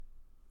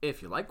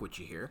If you like what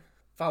you hear,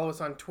 follow us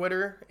on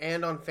Twitter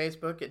and on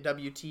Facebook at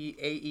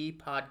WTAE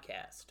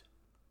Podcast.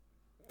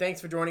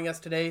 Thanks for joining us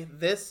today.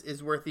 This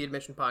is Worth the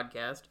Admission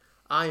Podcast.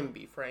 I'm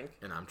B. Frank.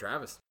 and I'm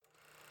Travis.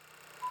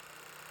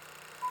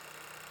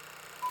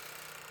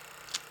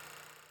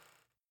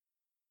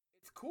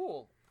 It's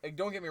cool. Like,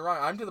 don't get me wrong.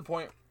 I'm to the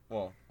point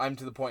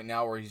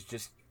now where he's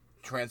just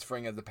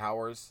transferring of the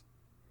powers.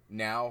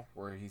 Now,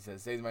 where he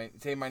says, "Say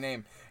my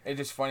name." It's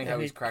just funny how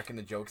he's cracking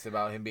the jokes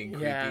about him being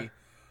creepy.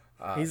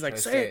 He's like,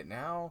 "Say it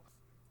now."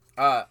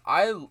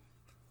 I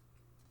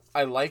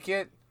like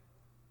it.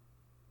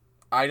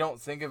 I don't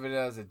think of it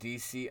as a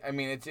DC. I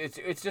mean,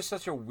 it's just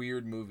such a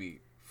weird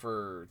movie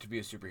to be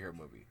a superhero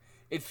movie.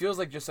 It feels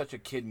like just such a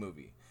kid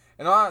movie.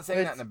 And I'm not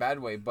saying that in a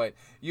bad way, but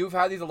you've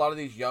had a lot of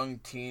these young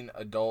teen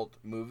adult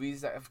movies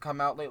that have come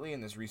out lately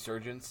in this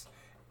resurgence.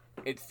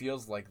 It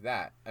feels like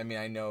that. I mean,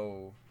 I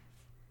know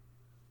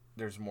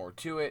there's more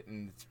to it,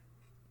 and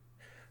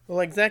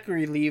like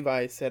Zachary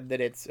Levi said that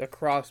it's a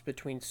cross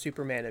between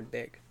Superman and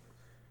Big.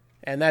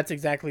 And that's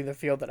exactly the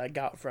feel that I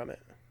got from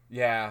it.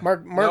 yeah.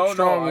 Mark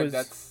Strong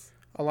was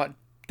a lot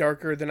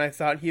darker than I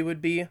thought he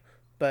would be,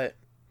 but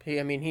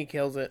he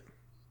kills it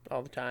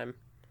all the time.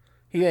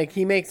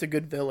 He makes a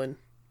good villain.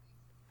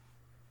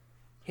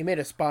 He made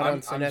a spot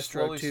on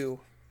Sinestro too.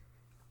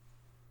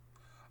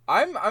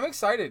 I'm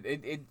excited.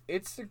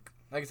 It's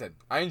like I said,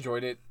 I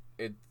enjoyed it.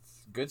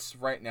 It's good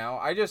right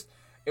now.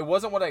 It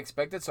wasn't what I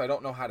expected, so I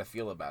don't know how to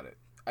feel about it.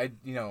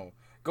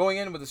 Going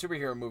in with a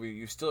superhero movie,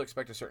 you still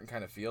expect a certain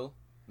kind of feel,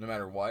 no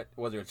matter what,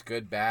 whether it's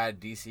good, bad,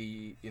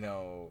 DC,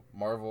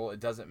 Marvel. It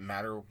doesn't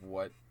matter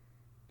what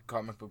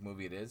comic book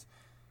movie it is.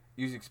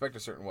 You expect a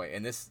certain way,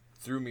 and this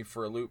threw me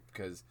for a loop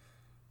because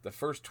the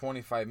first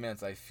 25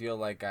 minutes, I feel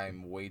like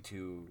I'm way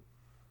too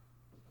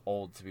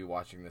old to be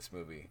watching this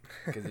movie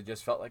because it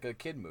just felt like a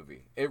kid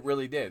movie. It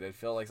really did. It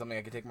felt like something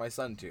I could take my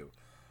son to.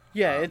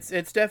 Yeah, it's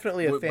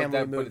definitely a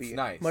family movie. But it's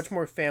nice. Much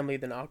more family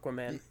than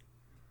Aquaman.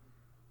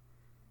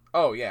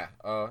 Oh yeah.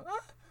 I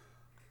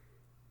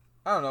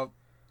don't know.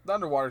 The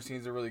underwater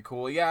scenes are really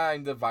cool. Yeah,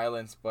 and the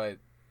violence, but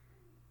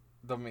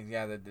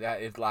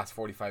that last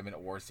 45-minute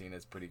war scene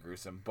is pretty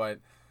gruesome. But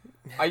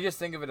I just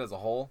think of it as a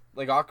whole.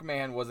 Like,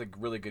 Aquaman was a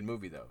really good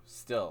movie though.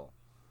 Still.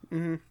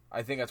 Mm-hmm.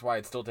 I think that's why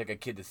I'd still take a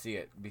kid to see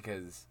it,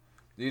 because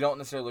you don't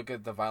necessarily look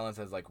at the violence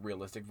as like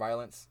realistic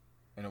violence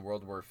in a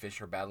world where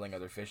fish are battling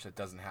other fish that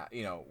doesn't have,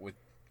 with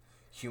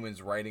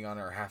humans riding on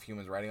it or half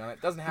humans riding on it.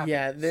 It doesn't happen.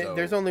 Yeah,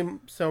 there's only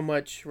so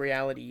much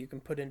reality you can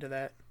put into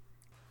that.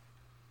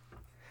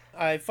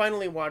 I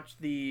finally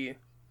watched the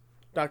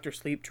Dr.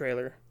 Sleep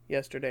trailer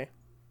yesterday.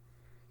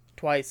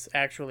 Twice,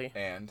 actually.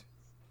 And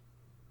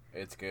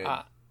it's good.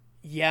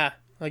 Yeah.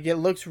 Like, it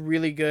looks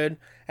really good.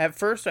 At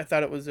first, I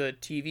thought it was a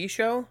TV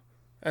show,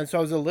 and so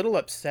I was a little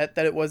upset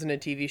that it wasn't a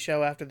TV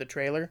show after the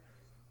trailer,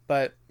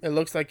 but it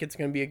looks like it's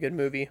going to be a good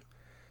movie.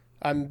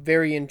 I'm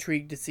very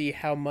intrigued to see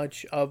how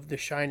much of The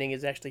Shining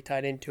is actually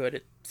tied into it.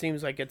 It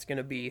seems like it's going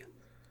to be,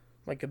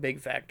 like, a big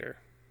factor.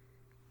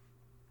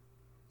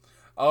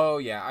 Oh,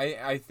 yeah.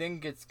 I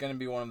think it's going to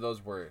be one of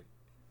those where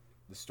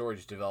the story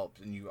just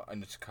develops and you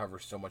uncover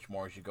so much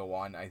more as you go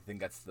on. I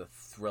think that's the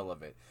thrill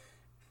of it.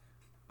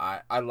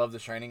 I love The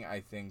Shining.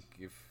 I think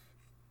if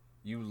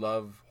you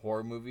love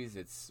horror movies,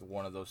 it's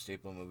one of those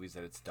staple movies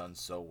that it's done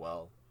so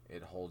well.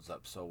 It holds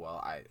up so well.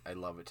 I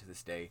love it to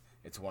this day.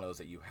 It's one of those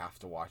that you have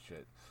to watch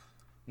it.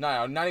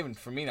 No, not even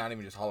for me, not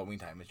even just Halloween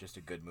time. It's just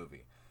a good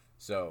movie.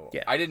 So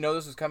yeah. I didn't know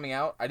this was coming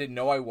out. I didn't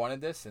know I wanted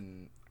this,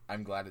 and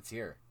I'm glad it's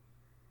here.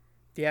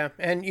 Yeah,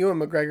 and Ewan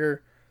McGregor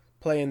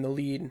playing the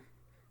lead.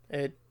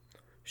 It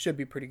should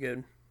be pretty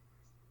good.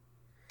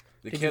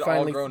 The kid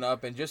all grown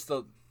up, and just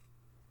the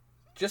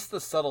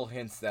subtle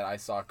hints that I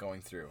saw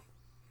going through,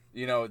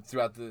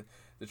 throughout the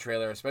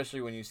trailer,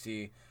 especially when you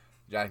see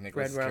Jack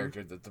Nicholson's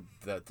character,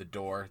 the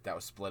door that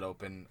was split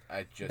open.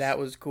 That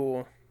was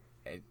cool.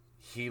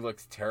 He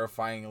looks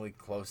terrifyingly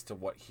close to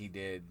what he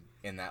did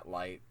in that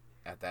light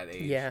at that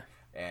age. Yeah.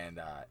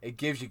 And it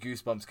gives you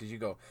goosebumps because you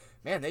go,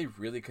 man, they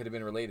really could have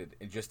been related.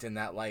 And just in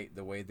that light,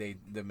 the way they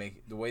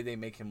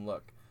make him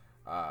look,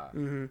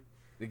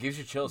 it gives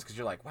you chills because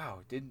you're like,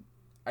 wow,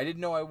 I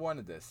didn't know I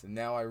wanted this, and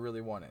now I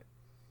really want it.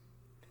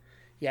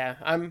 Yeah,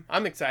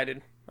 I'm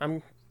excited.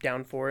 I'm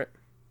down for it.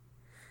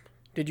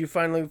 Did you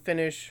finally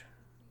finish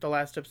the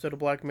last episode of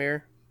Black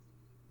Mirror?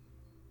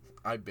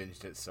 I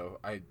binged it, so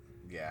I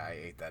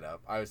ate that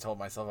up. I was told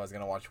myself I was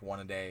going to watch one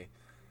a day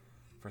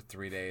for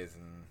 3 days,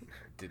 and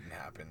it didn't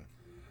happen.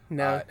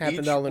 No, it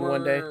happened all in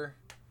one day.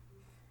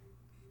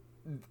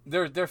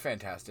 They're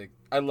fantastic.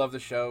 I love the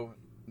show.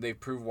 They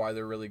prove why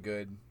they're really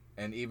good.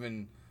 And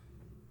even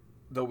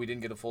though we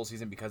didn't get a full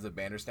season because of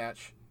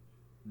Bandersnatch,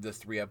 the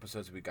 3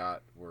 episodes we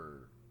got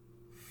were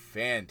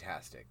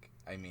fantastic.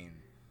 I mean,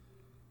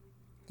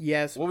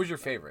 yes. What was your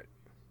favorite?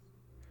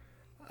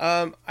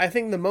 I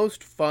think the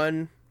most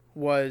fun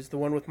was the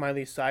one with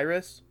Miley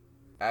Cyrus.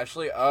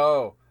 Ashley?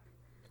 Oh.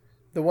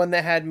 The one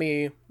that had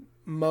me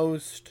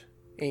most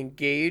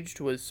engaged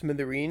was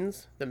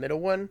Smithereens, the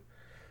middle one.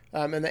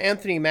 And the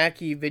Anthony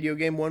Mackie video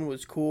game one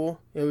was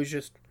cool. It was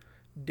just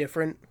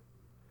different.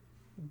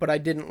 but I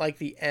didn't like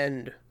the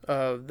end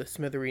of the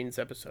Smithereens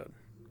episode.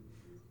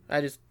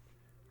 I just,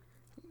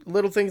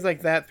 little things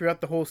like that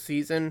throughout the whole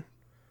season,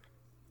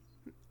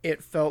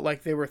 it felt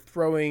like they were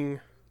throwing,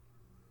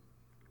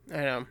 I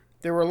don't know,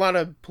 there were a lot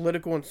of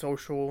political and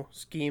social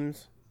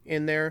schemes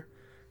in there.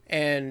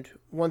 And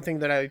one thing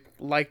that I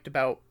liked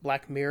about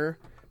Black Mirror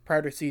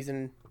prior to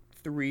season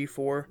 3,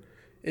 4,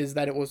 is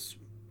that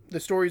the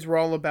stories were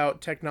all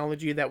about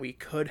technology that we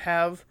could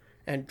have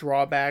and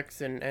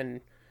drawbacks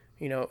and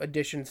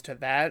additions to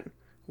that.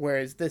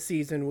 Whereas this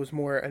season was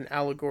more an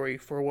allegory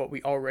for what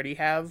we already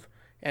have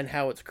and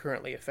how it's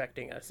currently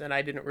affecting us. And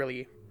I didn't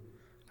really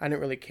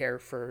care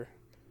for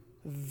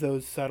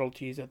those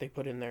subtleties that they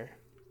put in there,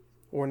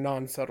 or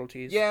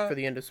non-subtleties for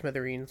the end of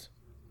Smithereens.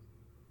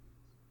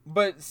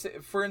 But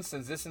for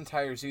instance, this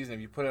entire season,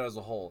 if you put it as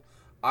a whole,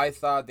 I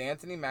thought the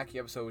Anthony Mackie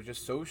episode was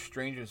just so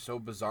strange and so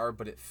bizarre,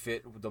 but it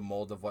fit the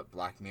mold of what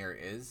Black Mirror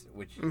is,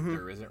 which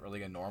there isn't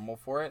really a normal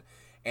for it.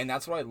 And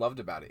that's what I loved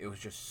about it. It was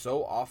just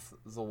so off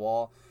the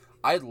wall.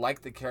 I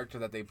liked the character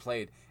that they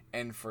played.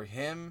 And for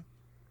him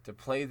to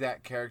play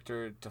that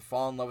character, to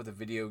fall in love with a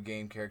video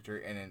game character,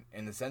 and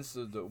in the sense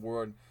of the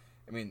word,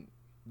 I mean,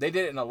 they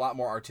did it in a lot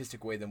more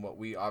artistic way than what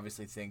we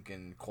obviously think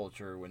in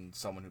culture when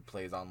someone who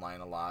plays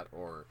online a lot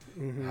or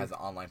has an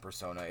online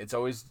persona. It's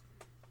always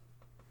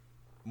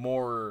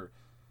more,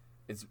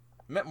 it's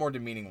meant more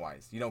demeaning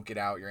wise. You don't get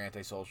out, you're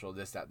antisocial,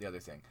 this, that, the other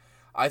thing.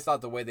 I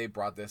thought the way they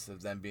brought this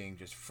of them being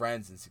just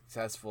friends and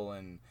successful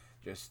and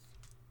just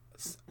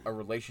a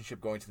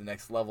relationship going to the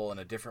next level in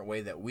a different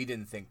way that we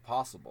didn't think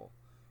possible.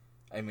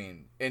 I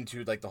mean,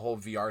 into like the whole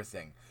VR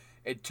thing.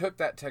 It took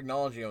that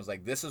technology and was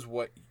like, this is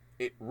what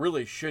it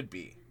really should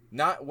be,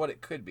 not what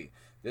it could be.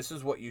 This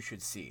is what you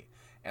should see.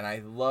 And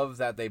I love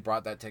that they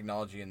brought that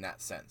technology in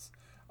that sense.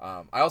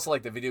 I also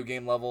like the video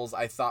game levels.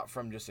 I thought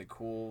from just a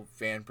cool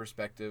fan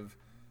perspective,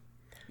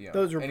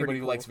 those were anybody pretty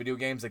who cool. likes video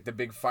games, like the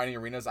big fighting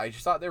arenas, I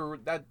just thought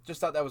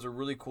that was a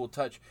really cool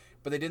touch.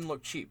 But they didn't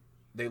look cheap.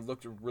 They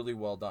looked really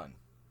well done.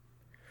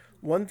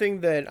 One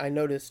thing that I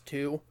noticed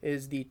too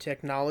is the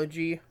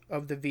technology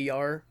of the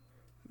VR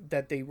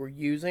that they were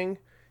using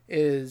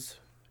is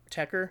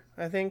Tecker,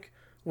 I think,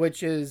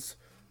 which is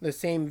the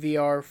same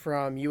VR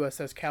from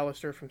USS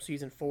Callister from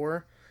season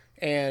 4,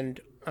 and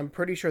I'm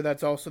pretty sure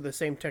that's also the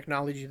same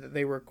technology that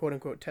they were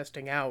quote-unquote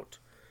testing out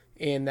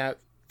in that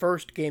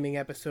first gaming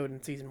episode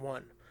in season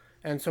 1.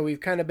 And so we've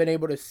kind of been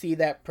able to see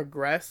that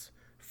progress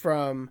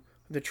from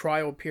the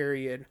trial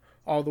period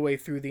all the way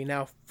through the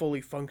now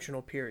fully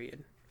functional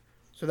period.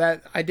 So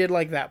that I did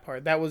like that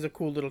part. That was a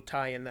cool little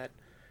tie-in that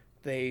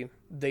they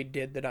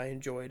did that I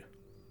enjoyed.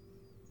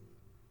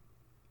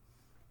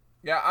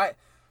 Yeah,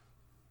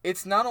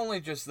 it's not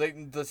only just,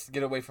 let's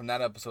get away from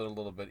that episode a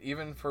little bit.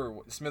 Even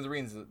for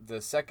Smithereens,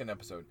 the second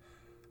episode,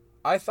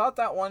 I thought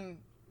that one,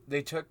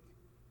 they took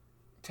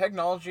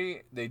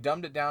technology, they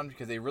dumbed it down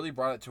because they really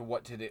brought it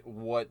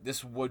to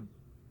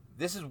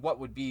this is what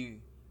would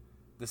be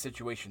the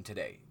situation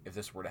today if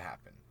this were to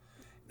happen.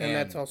 And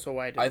that's also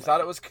why I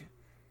thought it was,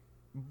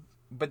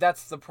 but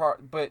that's the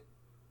part. But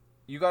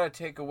you got to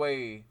take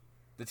away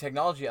the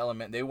technology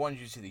element. They wanted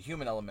you to see the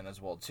human element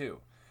as well too,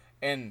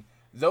 and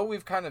though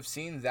we've kind of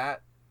seen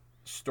that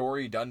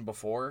story done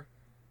before,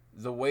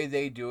 the way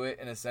they do it,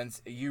 in a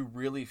sense, you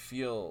really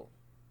feel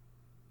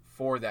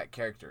for that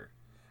character.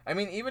 I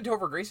mean, even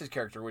Topher Grace's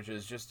character, which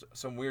is just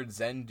some weird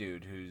Zen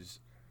dude who's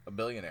a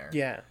billionaire.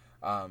 Yeah.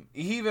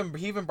 He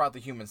even brought the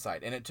human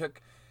side, and it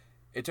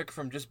took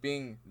from just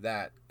being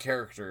that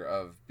character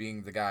of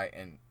being the guy,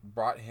 and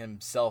brought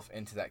himself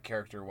into that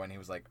character when he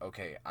was like,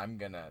 okay, I'm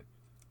gonna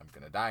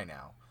die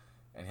now,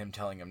 and him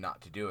telling him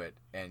not to do it,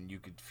 and you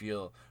could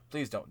feel,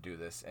 please don't do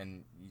this,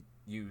 and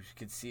you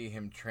could see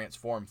him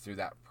transform through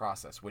that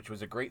process, which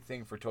was a great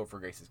thing for Topher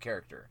Grace's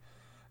character.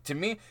 To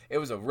me, it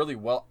was a really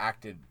well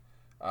acted.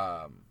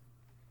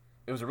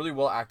 It was a really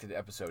well acted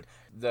episode.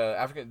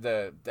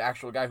 The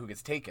actual guy who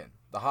gets taken,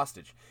 the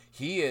hostage,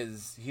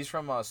 he's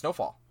from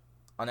Snowfall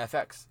on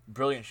FX.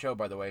 Brilliant show,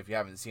 by the way. If you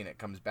haven't seen it,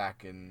 comes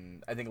back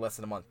in, I think, less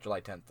than a month,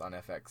 July 10th on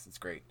FX. It's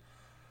great.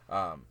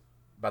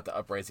 About the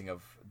uprising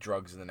of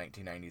drugs in the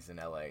 1990s in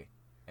LA,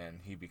 and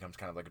he becomes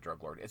kind of like a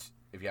drug lord.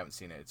 If you haven't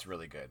seen it, it's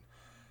really good.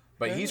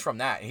 But he's from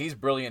that. He's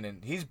brilliant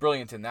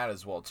in that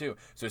as well too.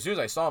 So as soon as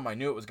I saw him, I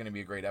knew it was going to be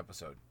a great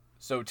episode.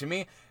 So to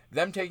me,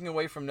 them taking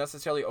away from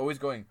necessarily always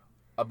going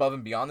above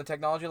and beyond the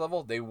technology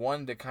level, they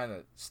wanted to kind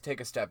of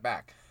take a step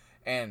back.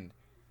 And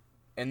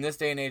in this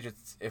day and age,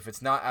 if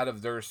it's not out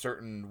of their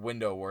certain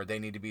window where they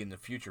need to be in the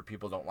future,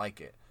 people don't like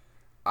it.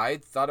 I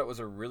thought it was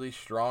a really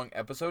strong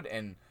episode,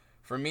 and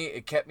for me,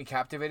 it kept me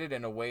captivated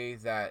in a way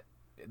that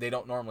they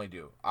don't normally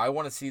do. I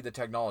want to see the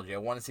technology. I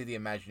want to see the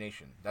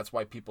imagination. That's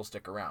why people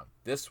stick around.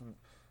 This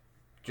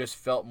just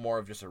felt more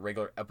of just a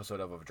regular episode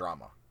of a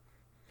drama.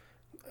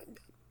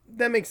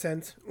 That makes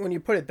sense. When you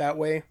put it that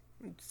way,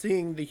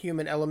 seeing the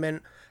human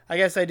element, I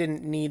guess I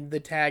didn't need the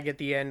tag at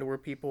the end where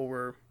people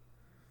were,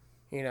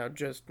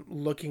 just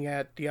looking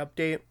at the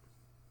update.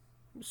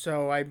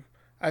 So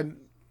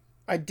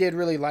I did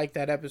really like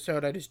that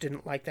episode. I just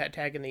didn't like that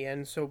tag in the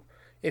end. So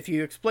if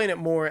you explain it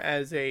more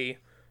as a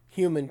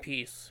human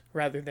piece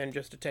rather than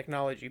just a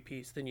technology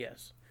piece, then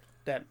yes,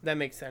 that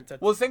makes sense.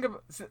 Well, think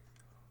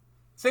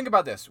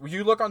about this.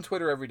 You look on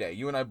Twitter every day.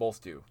 You and I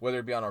both do, whether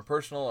it be on our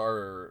personal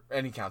or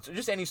any accounts, or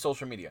just any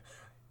social media.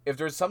 If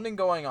there's something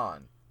going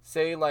on,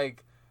 say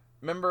like,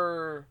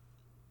 remember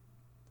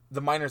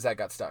the miners that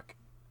got stuck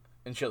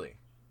in Chile?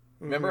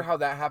 Remember how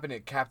that happened?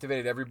 It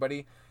captivated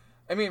everybody.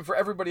 I mean, for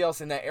everybody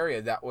else in that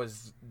area, that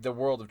was the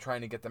world of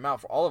trying to get them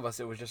out. For all of us,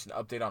 it was just an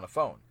update on a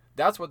phone.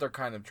 That's what they're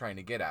kind of trying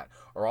to get at.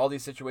 Or all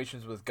these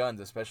situations with guns,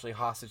 especially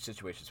hostage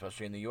situations,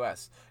 especially in the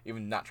U.S.,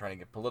 even not trying to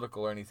get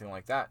political or anything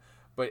like that.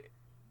 But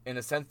in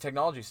a sense,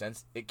 technology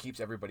sense, it keeps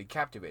everybody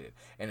captivated.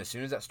 And as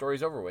soon as that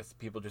story's over with,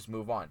 people just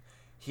move on.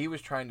 He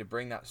was trying to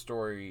bring that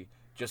story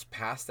just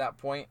past that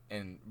point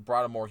and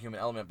brought a more human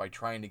element by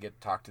trying to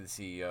talk to the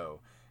CEO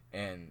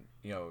and,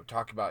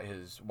 talk about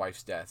his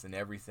wife's death and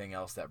everything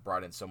else that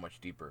brought in so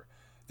much deeper.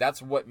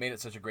 That's what made it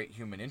such a great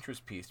human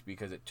interest piece,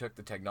 because it took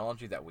the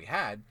technology that we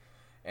had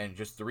and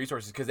just the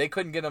resources, because they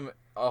couldn't get him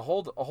a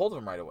hold of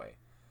him right away.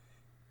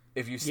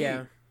 If you see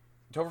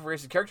Topher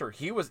Grace's character,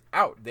 he was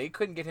out. They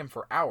couldn't get him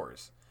for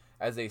hours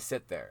as they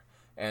sit there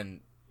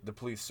and the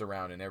police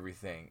surround and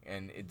everything,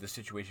 and the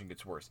situation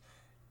gets worse.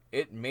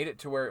 It made it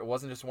to where it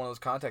wasn't just one of those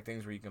contact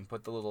things where you can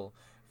put the little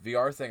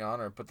VR thing on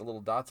or put the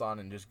little dots on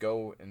and just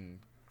go and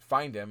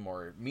find him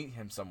or meet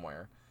him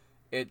somewhere.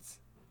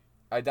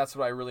 That's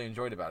what I really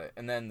enjoyed about it.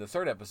 And then the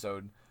third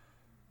episode,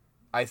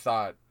 I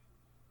thought,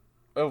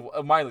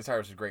 Miley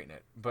Cyrus was great in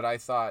it, but I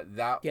thought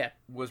that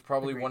was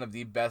probably one of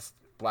the best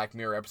Black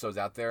Mirror episodes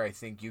out there. I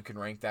think you can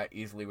rank that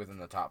easily within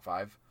the top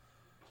 5.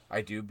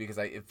 I do, because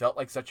it felt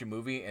like such a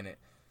movie, and it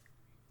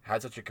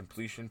had such a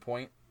completion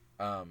point.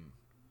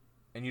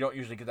 And you don't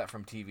usually get that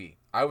from TV.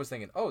 I was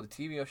thinking, the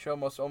TV show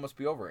must almost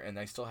be over, and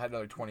I still had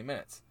another 20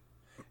 minutes.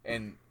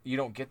 And you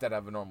don't get that out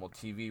of a normal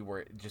TV, where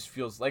it just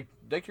feels like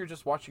you're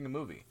just watching a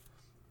movie.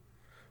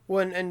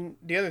 Well, and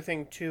the other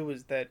thing, too,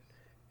 is that,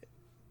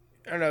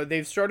 I don't know,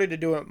 they've started to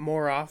do it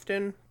more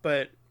often,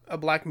 but a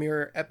Black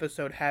Mirror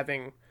episode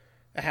having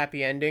a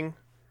happy ending,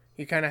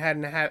 you kind of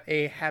had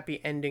a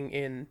happy ending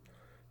in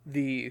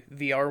the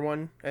VR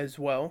one as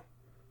well,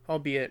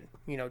 albeit,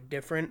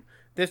 different.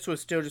 This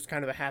was still just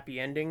kind of a happy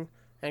ending,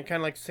 and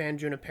kind of like San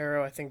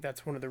Junipero, I think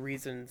that's one of the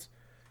reasons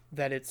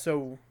that it's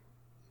so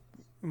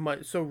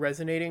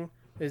resonating,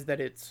 is that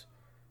it's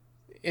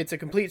a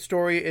complete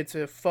story, it's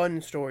a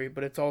fun story,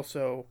 but it's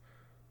also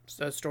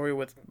a story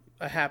with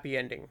a happy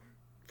ending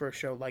for a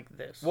show like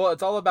this. Well,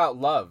 it's all about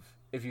love,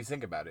 if you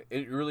think about it.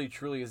 It really,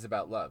 truly is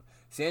about love.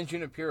 San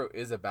Junipero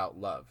is about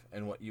love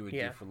and what you would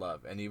do for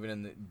love, and even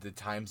in the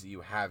times that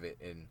you have it,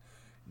 and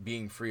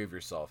being free of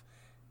yourself.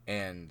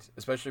 And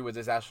especially with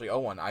this Ashley O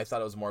one, I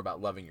thought it was more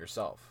about loving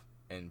yourself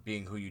and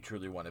being who you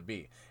truly want to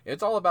be.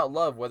 It's all about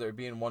love, whether it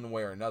be in one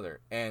way or another.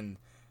 And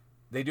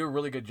they do a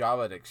really good job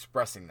at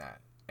expressing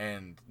that,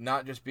 and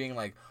not just being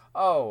like,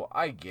 "Oh,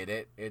 I get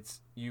it."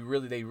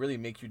 They really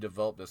make you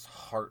develop this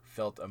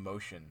heartfelt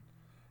emotion,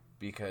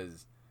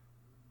 because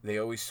they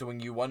always swing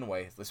you one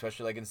way,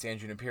 especially like in San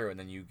Junipero, and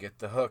then you get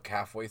the hook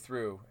halfway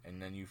through,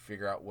 and then you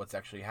figure out what's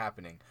actually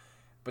happening.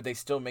 But they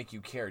still make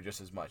you care just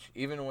as much,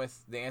 even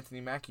with the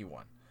Anthony Mackie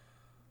one.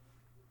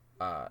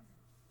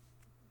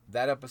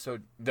 That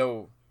episode,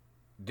 though,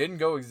 didn't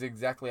go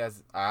exactly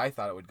as I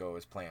thought it would go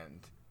as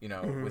planned.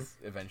 With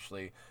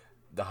eventually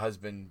the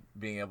husband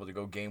being able to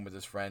go game with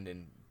his friend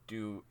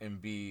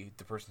and be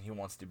the person he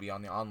wants to be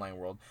on the online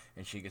world,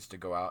 and she gets to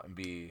go out and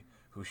be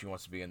who she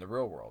wants to be in the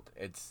real world.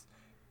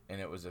 And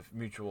it was a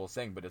mutual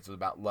thing, but it's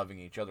about loving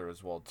each other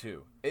as well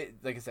too.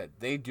 Like I said,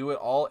 they do it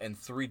all in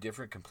 3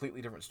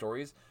 completely different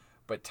stories,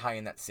 but tie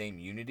in that same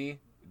unity,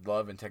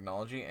 love and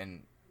technology,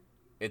 and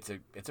it's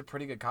a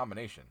pretty good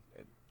combination.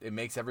 It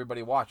makes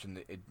everybody watch,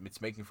 and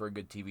it's making for a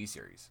good TV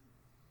series.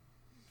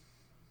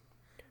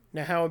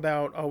 Now, how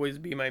about Always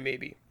Be My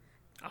Maybe?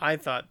 I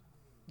thought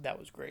that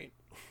was great.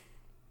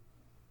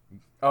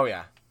 Oh,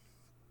 yeah.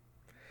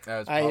 That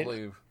was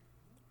probably...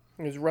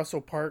 It was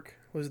Russell Park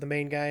was the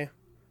main guy. I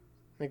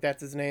think that's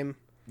his name.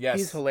 Yes.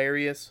 He's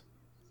hilarious.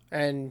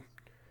 And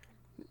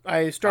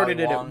I started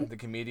Ali Wong, the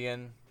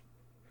comedian.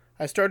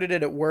 I started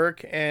it at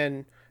work,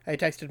 and I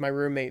texted my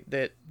roommate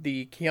that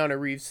the Keanu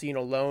Reeves scene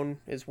alone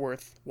is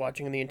worth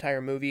watching the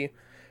entire movie.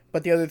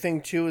 But the other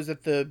thing, too, is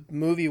that the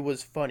movie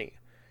was funny.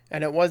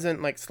 And it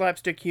wasn't like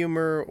slapstick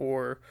humor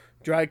or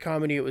dry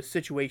comedy. It was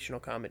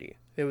situational comedy.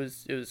 It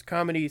was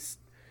comedy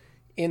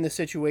in the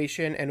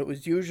situation, and it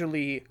was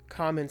usually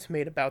comments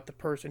made about the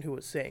person who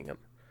was saying them,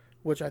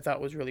 which I thought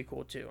was really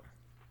cool, too.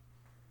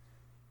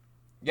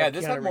 Yeah,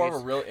 this had more of a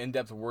real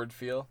in-depth word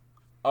feel.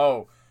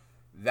 Oh,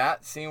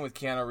 that scene with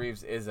Keanu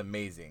Reeves is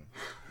amazing.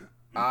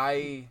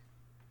 I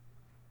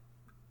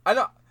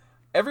know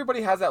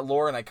everybody has that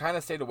lore, and I kind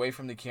of stayed away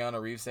from the Keanu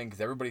Reeves thing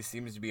because everybody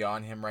seems to be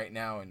on him right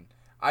now, and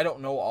I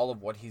don't know all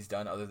of what he's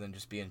done other than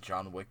just being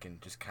John Wick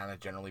and just kind of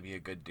generally be a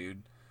good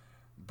dude.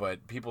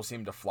 But people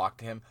seem to flock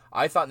to him.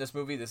 I thought in this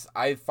movie,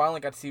 I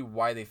finally got to see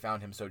why they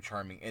found him so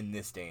charming in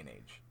this day and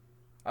age.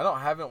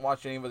 haven't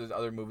watched any of his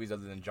other movies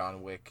other than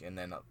John Wick, and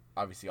then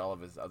obviously all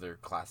of his other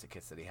classic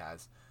hits that he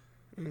has.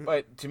 Mm-hmm.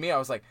 But to me, I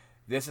was like,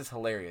 this is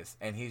hilarious,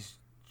 and he's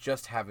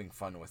just having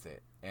fun with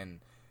it. And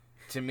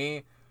to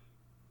me,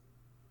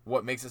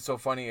 what makes it so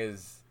funny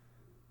is,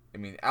 I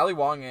mean, Ali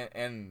Wong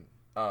and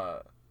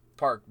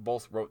Park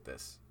both wrote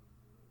this,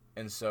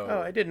 and so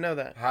I didn't know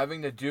that.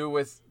 Having to do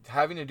with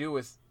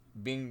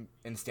being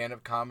in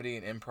stand-up comedy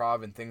and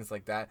improv and things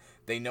like that,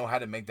 they know how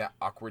to make that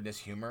awkwardness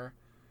humor,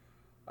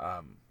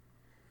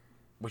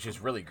 which is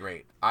really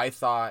great. I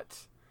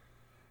thought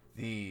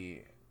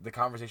the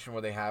conversation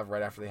where they have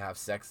right after they have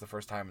sex the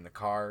first time in the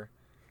car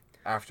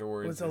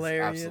afterwards was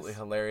hilarious. Absolutely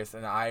hilarious,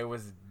 and I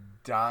was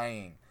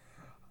dying.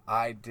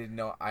 I didn't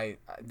know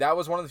that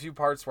was one of the few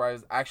parts where I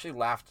was actually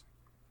laughed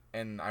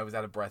and I was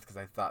out of breath because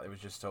I thought it was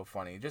just so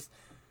funny.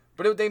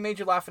 They made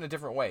you laugh in a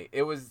different way.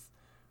 It was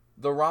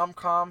the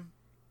rom-com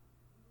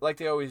like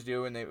they always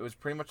do, and it was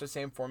pretty much the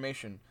same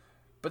formation,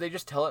 but they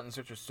just tell it in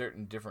such a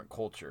certain different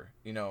culture.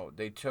 You know,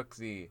 they took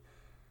he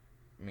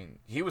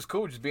was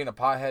cool just being a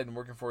pothead and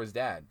working for his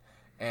dad.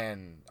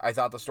 And I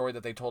thought the story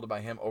that they told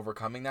about him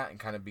overcoming that and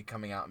kind of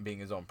becoming out and being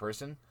his own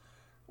person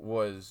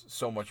was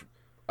so much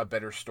a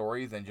better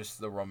story than just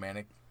the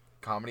romantic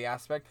comedy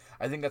aspect.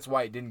 I think that's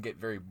why it didn't get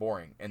very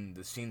boring, and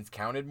the scenes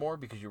counted more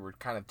because you were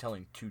kind of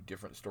telling two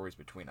different stories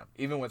between them.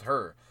 Even with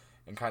her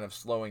and kind of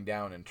slowing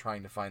down and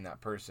trying to find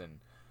that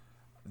person,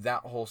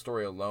 that whole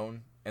story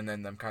alone, and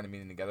then them kind of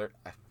meeting together,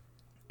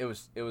 it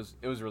was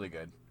really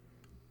good.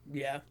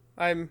 Yeah,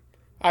 I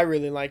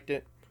really liked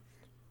it.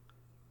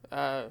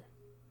 Let's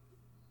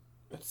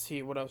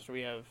see, what else do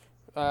we have?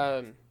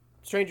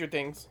 Stranger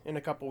Things in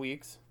a couple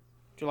weeks,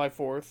 July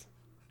 4th.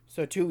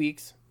 So 2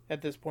 weeks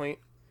at this point.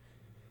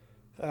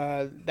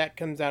 That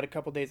comes out a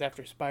couple days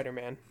after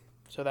Spider-Man,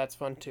 so that's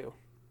fun too.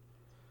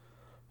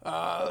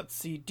 Let's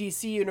see,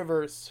 DC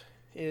Universe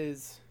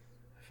is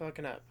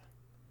fucking up.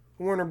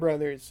 Warner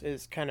Brothers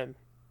is kind of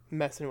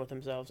messing with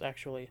themselves,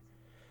 actually,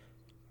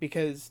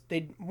 because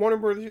Warner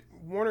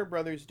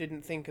Brothers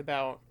didn't think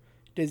about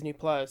Disney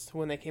Plus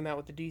when they came out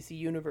with the DC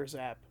Universe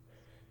app,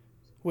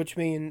 which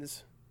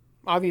means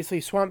obviously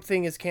Swamp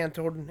Thing is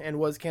canceled and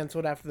was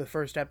canceled after the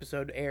first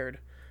episode aired,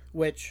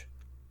 which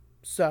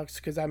sucks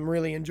because I'm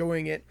really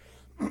enjoying it.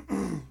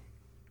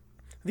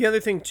 The other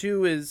thing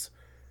too is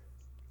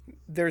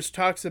there's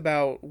talks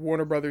about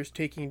Warner Brothers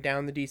taking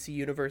down the DC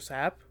Universe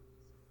app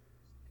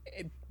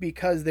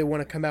because they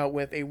want to come out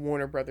with a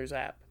Warner Brothers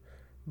app,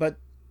 but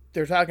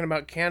they're talking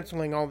about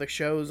canceling all the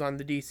shows on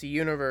the DC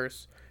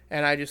Universe,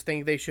 and I just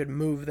think they should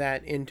move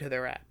that into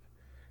their app.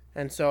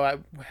 And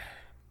so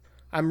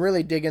I'm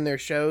really digging their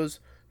shows,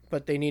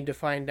 but they need to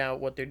find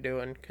out what they're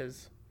doing,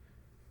 because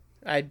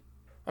I'm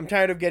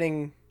tired of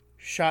getting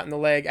shot in the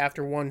leg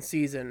after one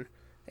season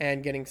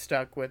and getting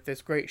stuck with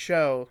this great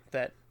show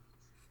that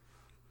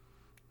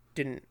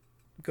didn't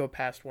go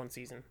past one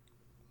season.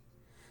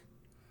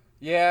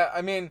 Yeah,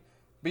 I mean,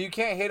 but you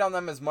can't hate on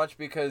them as much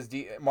because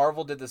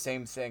Marvel did the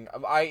same thing.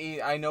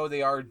 I know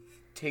they are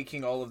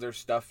taking all of their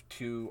stuff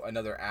to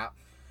another app,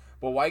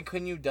 but why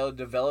couldn't you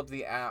develop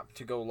the app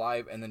to go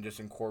live and then just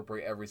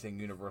incorporate everything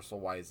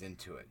Universal-wise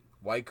into it?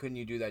 Why couldn't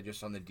you do that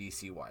just on the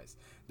DC-wise?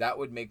 That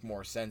would make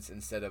more sense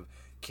instead of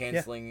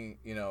canceling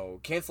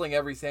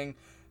everything,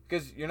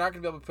 because you're not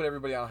going to be able to put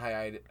everybody on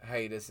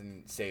hiatus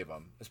and save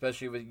them,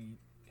 especially with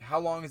how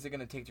long is it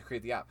going to take to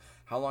create the app?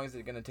 How long is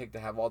it going to take to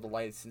have all the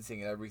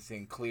licensing and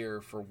everything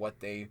clear for what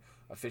they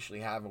officially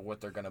have and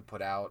what they're going to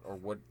put out or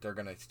what they're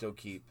going to still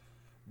keep?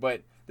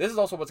 But this is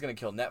also what's going to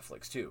kill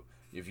Netflix, too.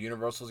 If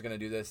Universal's going to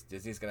do this,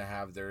 Disney's going to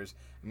have theirs.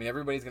 I mean,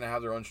 everybody's going to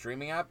have their own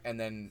streaming app, and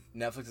then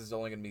Netflix is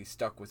only going to be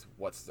stuck with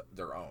what's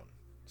their own.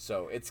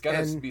 So it's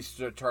going to be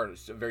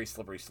a very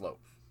slippery slope.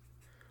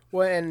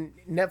 Well, and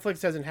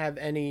Netflix doesn't have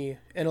any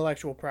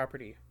intellectual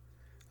property.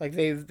 Like,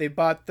 they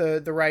bought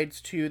the rights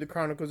to the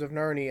Chronicles of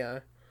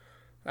Narnia,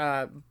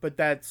 but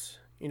that's,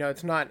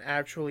 it's not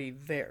actually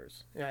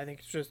theirs. I think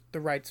it's just the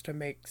rights to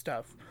make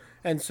stuff.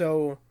 And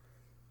so,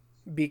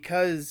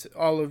 because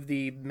all of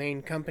the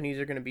main companies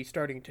are going to be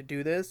starting to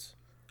do this,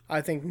 I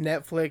think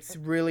Netflix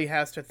really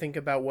has to think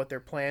about what their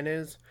plan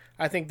is.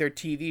 I think their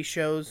TV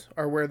shows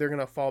are where they're going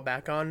to fall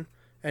back on,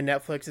 and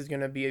Netflix is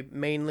going to be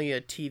mainly a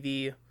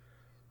TV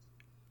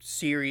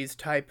series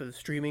type of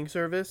streaming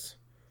service.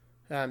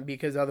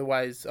 Because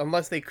otherwise,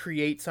 unless they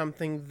create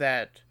something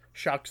that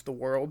shocks the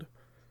world,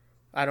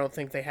 I don't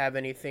think they have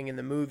anything in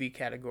the movie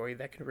category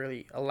that can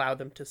really allow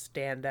them to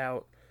stand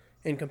out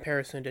in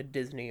comparison to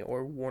Disney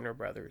or Warner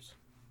Brothers.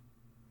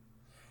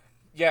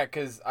 Yeah,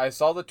 because I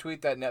saw the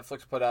tweet that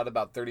Netflix put out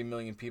about 30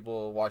 million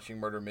people watching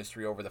Murder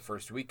Mystery over the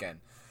first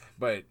weekend.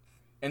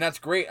 And that's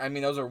great. I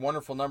mean, those are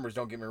wonderful numbers,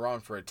 don't get me wrong,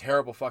 for a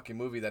terrible fucking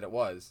movie that it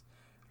was.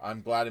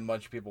 I'm glad a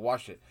bunch of people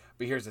watched it.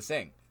 But here's the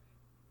thing.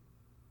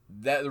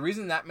 The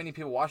reason that many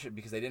people watch it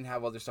because they didn't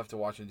have other stuff to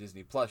watch on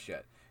Disney Plus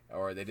yet,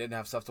 or they didn't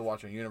have stuff to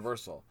watch on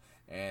Universal,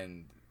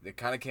 and it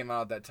kind of came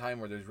out at that time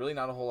where there's really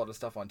not a whole lot of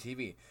stuff on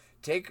TV.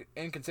 Take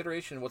in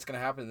consideration what's going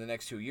to happen in the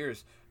next 2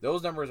 years.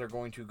 Those numbers are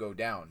going to go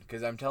down,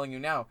 because I'm telling you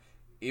now,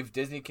 if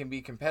Disney can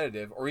be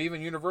competitive, or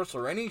even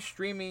Universal, or any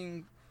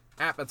streaming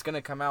app that's going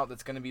to come out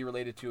that's going to be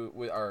related to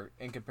with our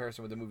in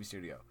comparison with the movie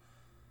studio.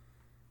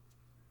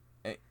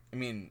 I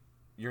mean,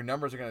 your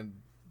numbers are going to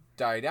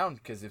die down,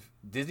 because if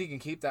Disney can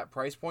keep that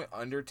price point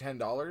under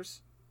 $10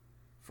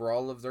 for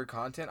all of their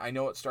content, I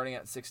know it's starting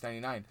at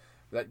 $6.99.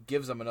 That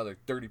gives them another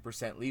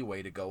 30%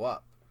 leeway to go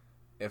up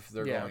if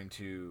they're going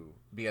to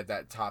be at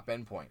that top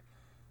end point.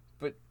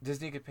 But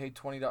Disney could pay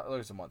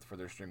 $20 a month for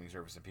their streaming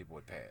service, and people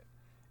would pay it.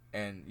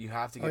 And you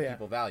have to give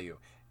people value.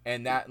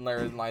 And that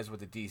lies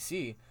with the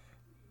DC,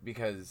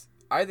 because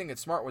I think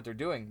it's smart what they're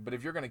doing, but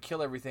if you're going to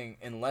kill everything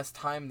in less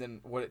time than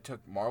what it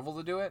took Marvel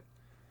to do it,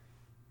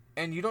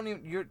 and you don't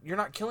even you're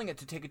not killing it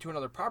to take it to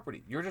another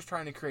property. You're just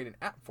trying to create an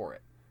app for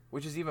it,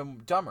 which is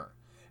even dumber.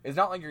 It's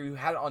not like you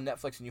had it on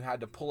Netflix and you had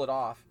to pull it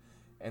off,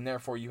 and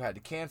therefore you had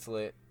to cancel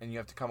it and you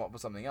have to come up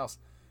with something else.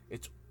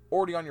 It's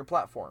already on your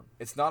platform.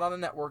 It's not on a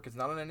network. It's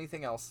not on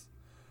anything else.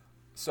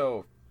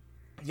 So,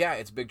 yeah,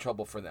 it's big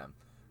trouble for them.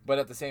 But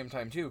at the same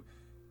time, too,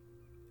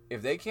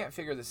 if they can't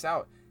figure this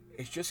out,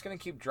 it's just going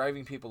to keep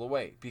driving people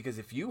away. Because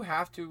if you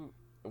have to,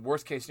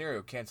 worst case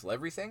scenario, cancel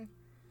everything,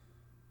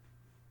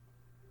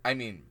 I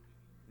mean,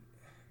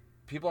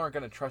 people aren't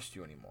going to trust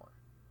you anymore.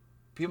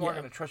 People aren't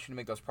going to trust you to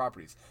make those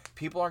properties.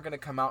 People aren't going to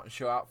come out and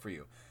show out for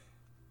you.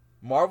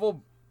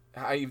 Marvel,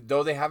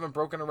 though they haven't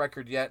broken a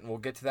record yet, and we'll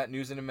get to that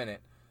news in a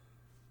minute,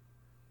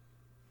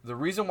 the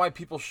reason why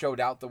people showed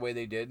out the way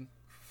they did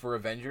for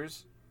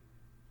Avengers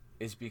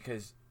is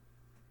because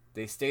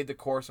they stayed the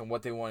course on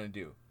what they wanted to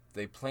do.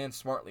 They planned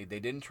smartly.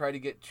 They didn't try to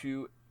get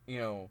too,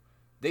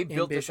 they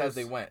built ambitious. this as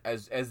they went,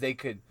 as they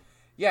could.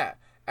 Yeah,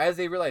 as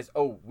they realized,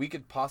 we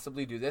could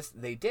possibly do this,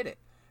 they did it.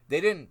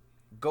 They didn't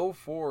go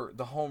for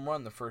the home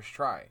run the first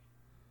try.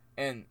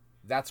 And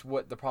that's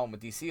what the problem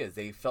with DC is.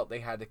 They felt they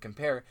had to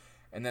compare,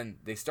 and then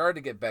they started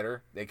to get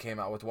better. They came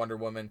out with Wonder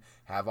Woman,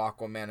 have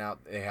Aquaman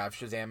out, they have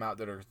Shazam out,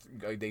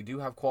 they do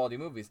have quality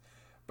movies.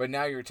 But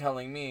now you're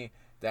telling me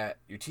that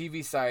your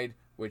TV side,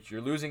 which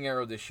you're losing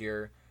Arrow this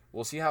year,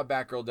 we'll see how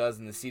Batgirl does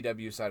in the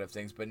CW side of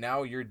things, but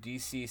now your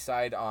DC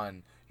side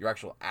on your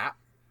actual app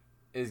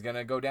is going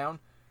to go down.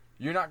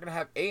 You're not going to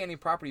have, any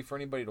property for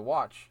anybody to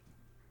watch.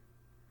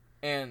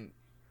 And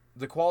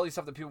the quality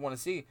stuff that people want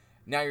to see,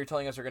 now you're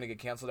telling us are going to get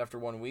canceled after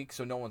 1 week,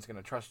 so no one's going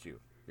to trust you.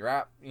 Your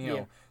app,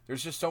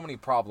 there's just so many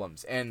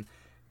problems. And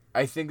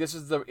I think this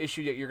is the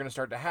issue that you're going to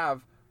start to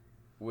have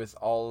with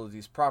all of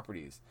these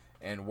properties.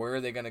 And where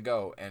are they going to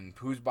go? And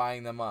who's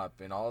buying them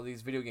up? And all of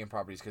these video game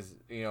properties,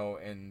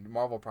 and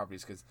Marvel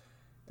properties. Because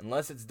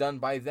unless it's done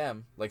by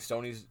them, like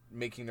Sony's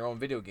making their own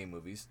video game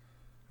movies,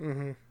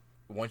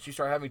 once you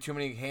start having too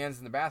many hands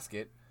in the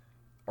basket,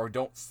 or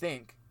don't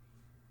think,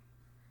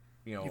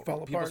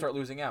 people start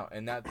losing out.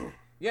 And that,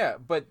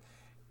 but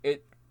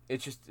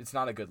it's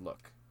not a good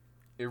look.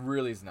 It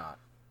really is not.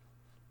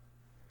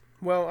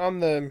 Well, on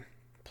the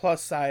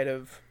plus side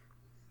of,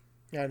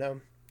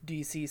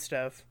 DC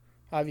stuff,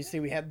 obviously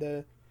we had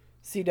the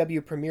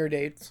CW premiere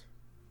dates,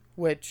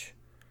 which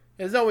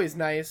is always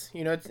nice.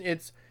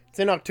 It's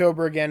in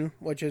October again,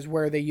 which is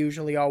where they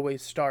usually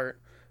always start.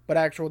 But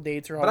actual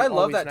dates are always nice. But I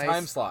love that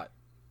time slot.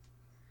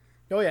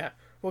 Oh, yeah.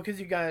 Well, because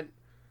you got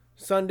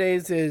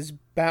Sundays is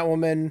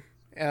Batwoman.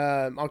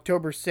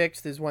 October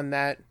 6th is when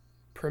that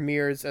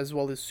premieres, as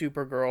well as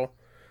Supergirl.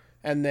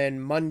 And then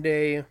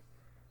Monday,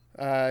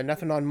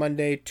 nothing on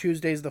Monday.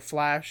 Tuesday's The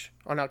Flash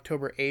on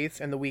October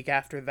 8th. And the week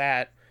after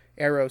that,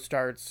 Arrow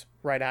starts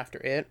right after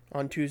it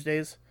on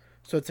Tuesdays.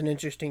 So it's an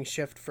interesting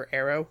shift for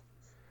Arrow.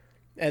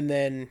 And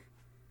then,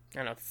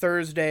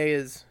 Thursday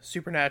is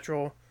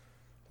Supernatural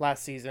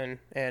last season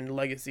and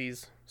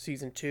Legacies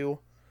season 2.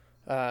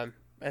 And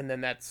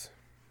then that's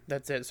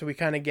it. So we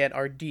kind of get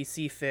our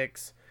DC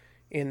fix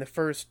in the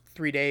first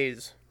 3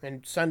 days,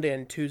 and Sunday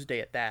and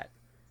Tuesday at that.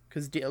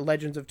 Because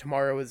Legends of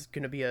Tomorrow is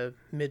going to be a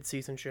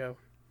mid-season show.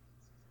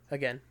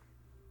 Again.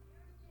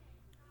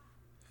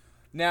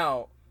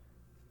 Now,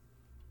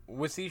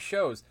 with these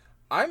shows,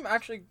 I'm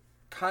actually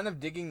kind of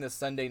digging the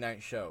Sunday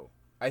night show.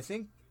 I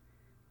think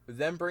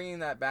them bringing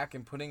that back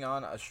and putting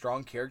on a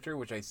strong character,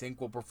 which I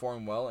think will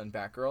perform well in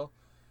Batgirl,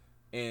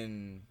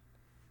 into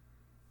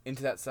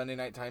that Sunday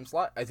night time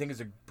slot, I think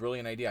is a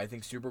brilliant idea. I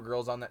think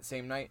Supergirl's on that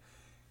same night.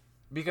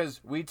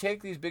 Because we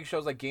take these big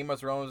shows like Game of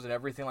Thrones and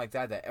everything like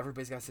that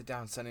everybody's got to sit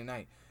down Sunday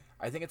night.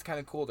 I think it's kind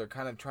of cool. They're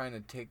kind of trying to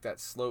take that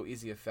slow,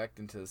 easy effect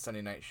into the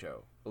Sunday night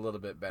show a little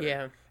bit better.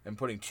 Yeah. And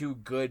putting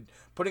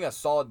a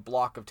solid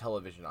block of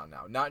television on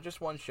now. Not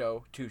just one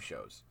show, 2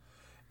 shows.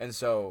 And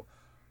so,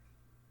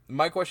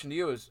 my question to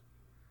you is,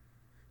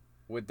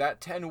 with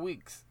that 10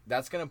 weeks,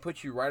 that's going to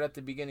put you right at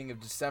the beginning of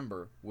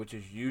December, which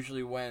is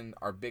usually when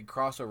our big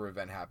crossover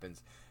event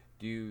happens.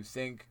 Do you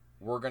think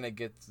we're going to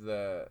get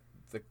the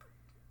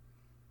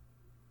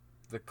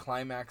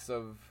climax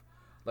of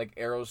like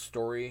Arrow's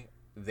story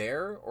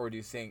there, or do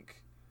you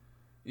think,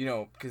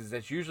 because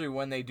that's usually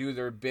when they do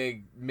their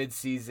big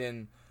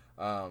mid-season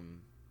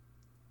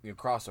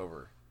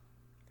crossover?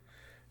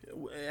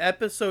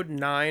 Episode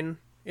 9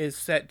 is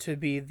set to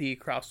be the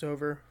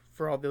crossover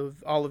for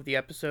all of the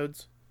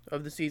episodes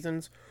of the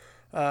seasons.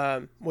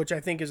 which I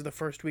think is the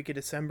first week of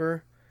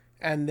December.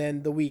 And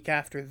then the week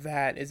after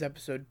that is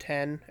episode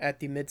 10 at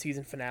the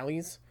mid-season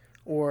finales,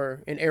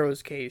 or in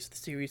Arrow's case, the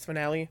series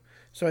finale.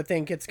 So I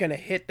think it's going to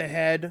hit the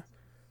head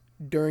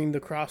during the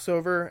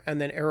crossover, and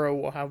then Arrow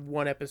will have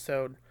one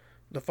episode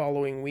the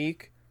following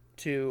week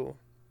to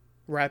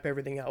wrap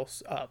everything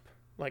else up.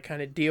 Like,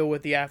 kind of deal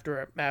with the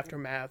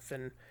aftermath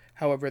and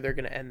however they're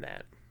going to end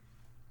that.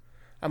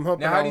 I'm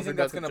hoping. Now, how do you think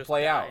that's going to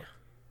play out?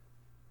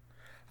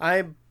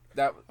 I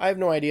have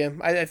no idea.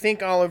 I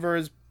think Oliver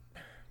is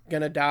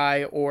gonna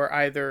die or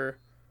either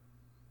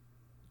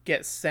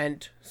get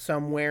sent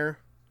somewhere,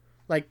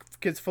 like,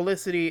 because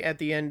Felicity at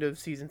the end of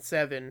season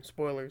 7,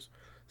 spoilers,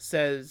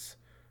 says,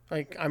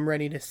 like, I'm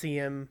ready to see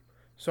him.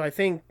 So I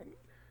think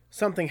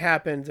something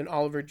happens and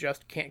Oliver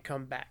just can't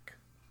come back,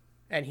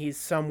 and he's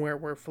somewhere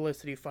where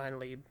Felicity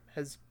finally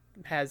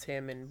has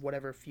him in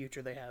whatever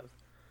future they have.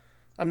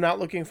 I'm not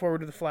looking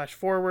forward to the flash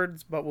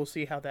forwards, but we'll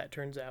see how that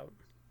turns out.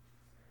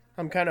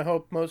 I'm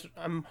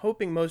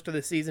hoping most of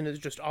the season is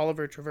just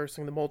Oliver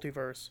traversing the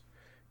multiverse,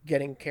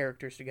 getting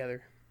characters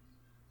together.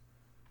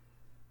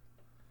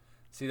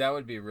 See, that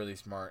would be really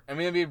smart. I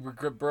mean, it'd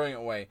be a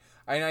brilliant way.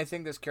 I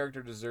think this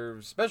character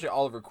deserves, especially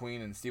Oliver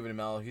Queen and Stephen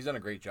Amell. He's done a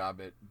great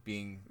job at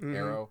being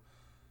Arrow.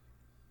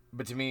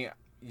 But to me,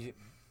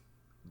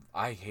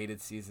 I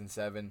hated season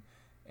 7,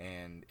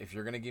 and if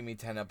you're gonna give me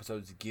 10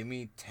 episodes, give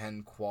me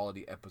 10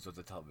 quality episodes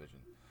of television.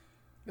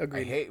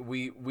 Agreed.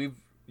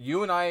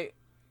 You and I,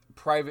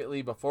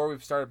 privately, before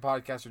we've started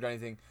podcasts or done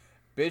anything,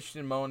 bitched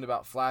and moaned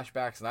about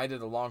flashbacks, and I did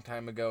a long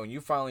time ago, and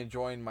you finally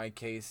joined my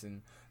case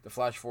and the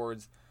flash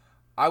forwards.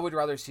 I would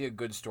rather see a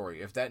good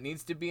story. If that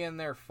needs to be in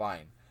there,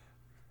 fine.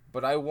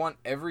 But I want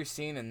every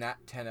scene in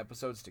that 10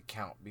 episodes to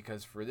count,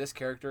 because for this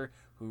character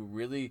who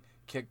really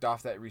kicked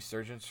off that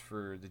resurgence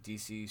for the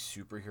DC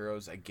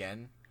superheroes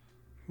again,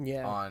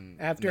 on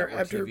after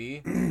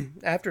TV.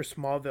 After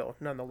Smallville,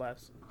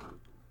 nonetheless.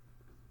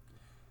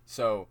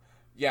 So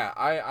yeah,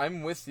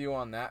 I'm with you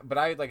on that, but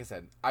like I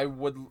said, I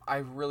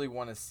really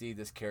want to see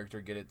this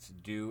character get its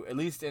due, at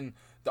least in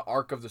the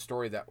arc of the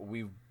story that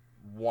we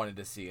wanted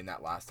to see in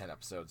that last 10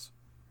 episodes.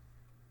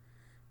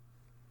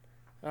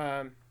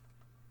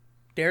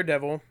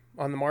 Daredevil,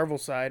 on the Marvel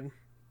side,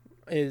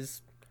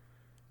 is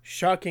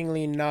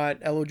shockingly not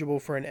eligible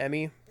for an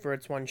Emmy for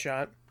its one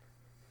shot.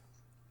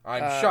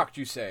 I'm shocked,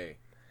 you say.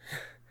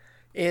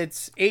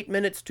 It's 8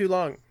 minutes too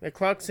long. It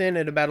clocks in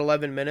at about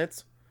 11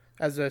 minutes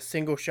as a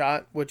single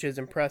shot, which is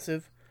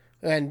impressive,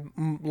 and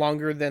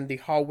longer than the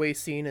hallway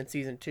scene in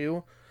season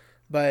 2.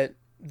 But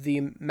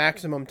the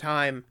maximum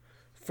time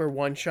for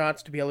one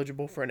shots to be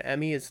eligible for an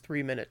Emmy is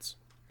 3 minutes.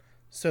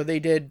 So they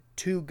did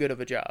too good of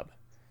a job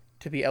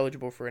to be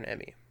eligible for an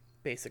Emmy,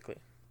 basically.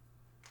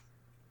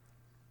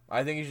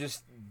 I think you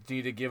just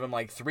need to give him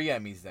like 3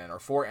 Emmys then, or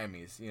 4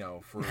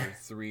 Emmys, for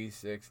 3,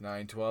 6,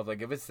 9, 12.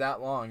 Like, if it's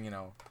that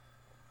long,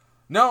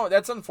 No,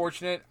 that's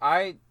unfortunate.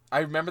 I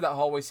remember that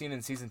hallway scene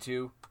in season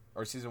 2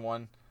 or season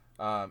 1,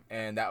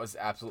 and that was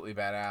absolutely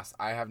badass.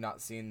 I have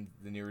not seen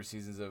the newer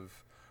seasons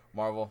of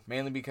Marvel,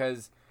 mainly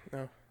because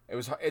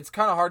it's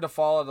kind of hard to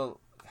follow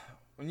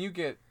when you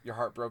get your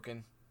heart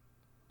broken,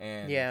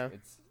 and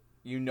it's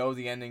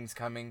the ending's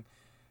coming,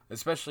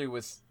 especially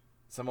with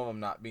some of them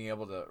not being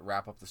able to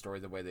wrap up the story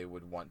the way they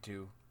would want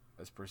to,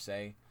 as per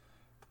se.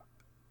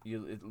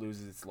 It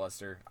loses its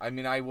luster. I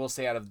mean, I will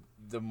say, out of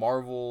the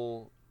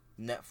Marvel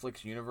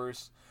Netflix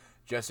universe,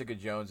 Jessica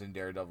Jones and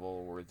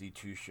Daredevil were the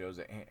 2 shows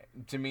that,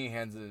 to me,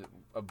 hands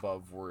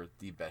above, were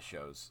the best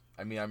shows.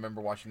 I mean, I remember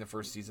watching the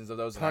first seasons of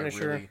those, and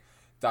Punisher. I really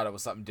thought it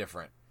was something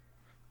different.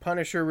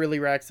 Punisher really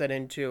racks that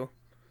in, too.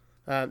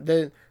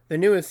 The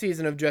newest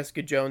season of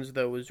Jessica Jones,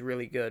 though, was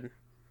really good.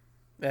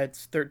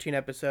 It's 13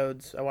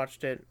 episodes. I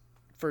watched it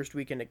first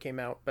weekend it came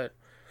out, but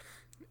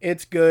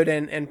it's good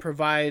and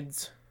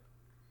provides...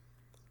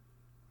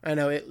 I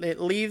know, it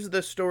leaves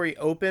the story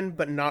open,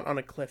 but not on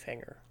a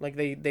cliffhanger. Like,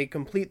 they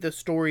complete the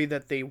story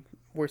that they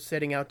were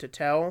setting out to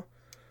tell.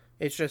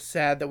 It's just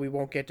sad that we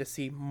won't get to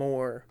see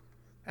more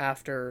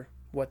after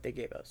what they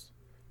gave us.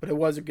 But it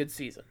was a good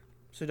season,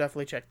 so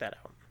definitely check that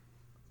out.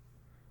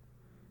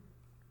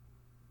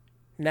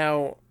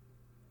 Now,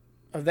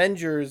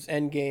 Avengers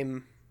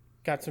Endgame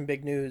got some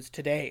big news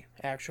today,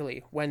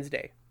 actually,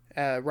 Wednesday,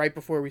 right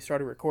before we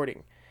started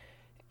recording.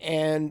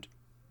 And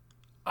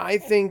I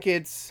think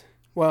it's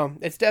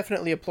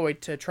definitely a ploy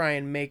to try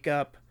and make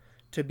up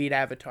to beat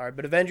Avatar.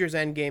 But Avengers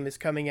Endgame is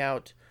coming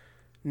out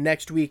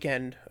next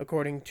weekend,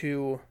 according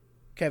to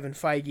Kevin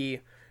Feige,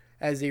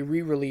 as a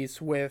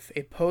re-release with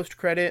a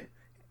post-credit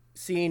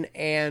scene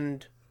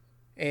and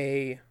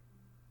a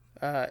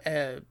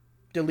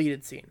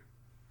deleted scene.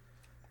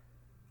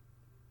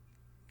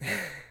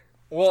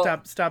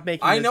 Well, stop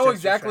making. I know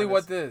exactly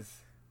what this.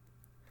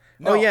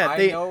 No,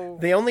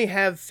 they only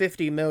have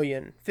 55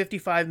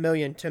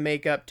 million to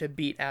make up to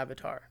beat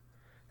Avatar.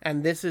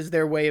 And this is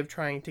their way of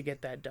trying to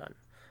get that done.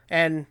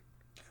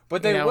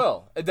 But they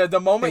will.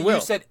 The moment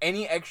you said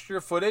any extra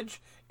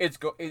footage,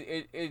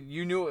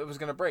 you knew it was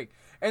going to break.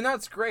 And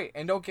that's great.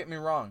 And don't get me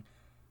wrong.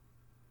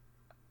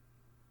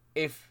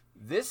 If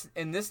this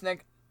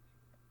next.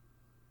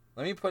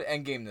 Let me put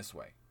Endgame this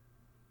way.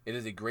 It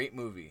is a great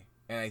movie,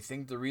 and I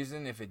think the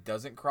reason if it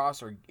doesn't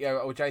cross, or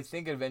which I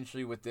think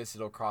eventually with this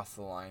it'll cross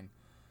the line,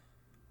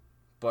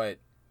 but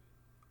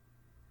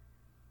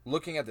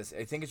looking at this,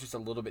 I think it's just a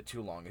little bit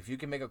too long. If you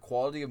can make a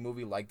quality of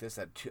movie like this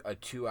at a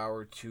 2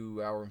 hour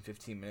and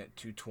 15 minute,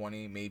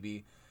 220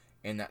 maybe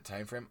in that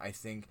time frame, I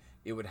think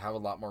it would have a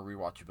lot more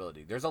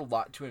rewatchability. There's a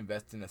lot to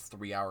invest in a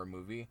 3 hour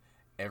movie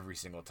every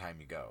single time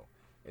you go.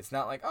 It's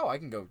not like, oh, I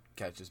can go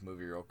catch this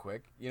movie real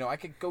quick. I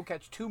could go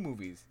catch 2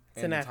 movies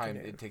in the time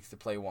it takes to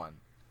play one.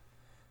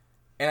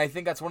 And I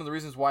think that's one of the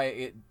reasons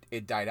why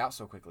it died out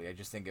so quickly. I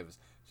just think it was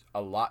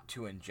a lot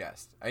to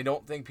ingest. I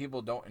don't think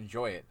people don't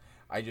enjoy it.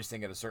 I just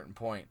think at a certain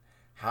point,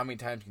 how many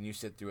times can you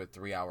sit through a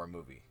 3 hour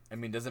movie? I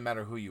mean, it doesn't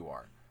matter who you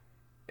are.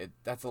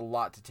 That's a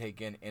lot to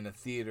take in a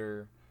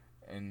theater.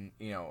 And,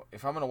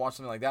 if I'm going to watch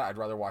something like that, I'd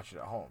rather watch it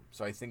at home.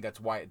 So I think that's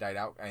why it died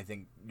out. And I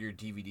think your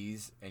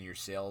DVDs and your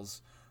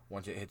sales,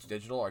 once it hits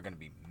digital, are going to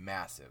be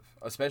massive.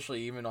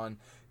 Especially even on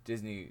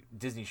Disney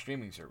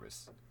streaming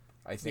service.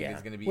 I think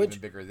it's going to be even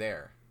bigger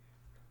there.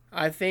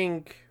 I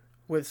think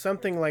with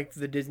something like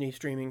the Disney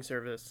streaming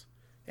service,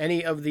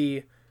 any of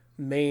the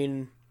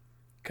main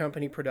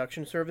company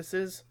production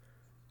services,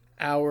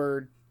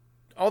 all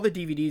the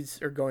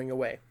DVDs are going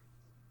away.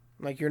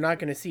 Like, you're not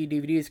going to see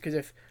DVDs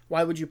because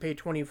why would you pay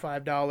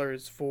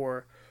 $25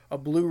 for a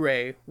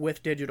Blu-ray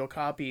with digital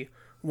copy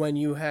when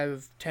you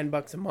have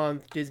 $10 a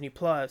month Disney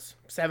Plus,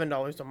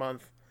 $7 a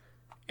month,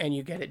 and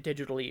you get it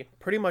digitally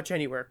pretty much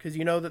anywhere because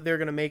you know that they're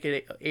going to make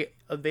it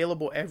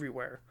available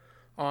everywhere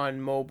on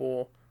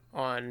mobile,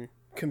 on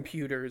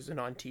computers, and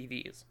on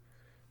TVs.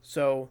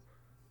 So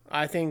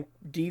I think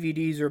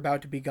DVDs are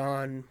about to be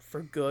gone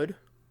for good,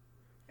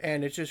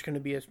 and it's just going to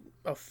be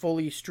a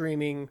fully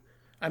streaming.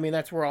 I mean,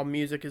 that's where all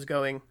music is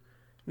going.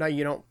 Now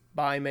you don't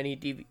buy many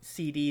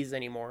CDs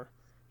anymore.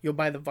 You'll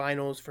buy the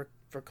vinyls for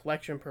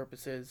collection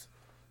purposes,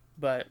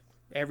 but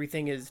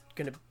everything is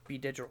going to be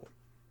digital,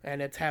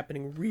 and it's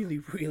happening really,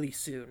 really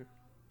soon.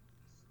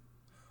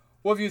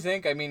 Well, if you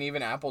think, I mean,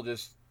 even Apple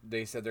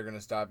they said they're going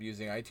to stop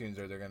using iTunes,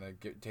 or they're going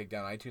to take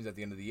down iTunes at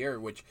the end of the year,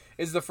 which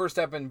is the first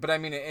step. But I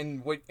mean,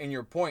 in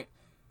your point,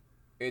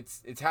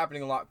 it's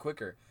happening a lot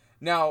quicker.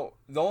 Now,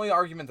 the only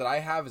argument that I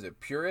have as a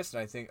purist,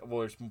 and I think,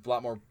 there's a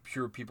lot more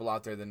pure people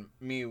out there than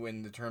me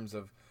in the terms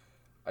of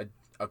a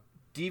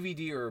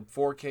DVD or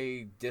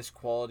 4K disc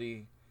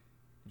quality,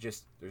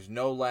 just there's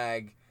no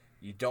lag.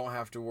 You don't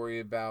have to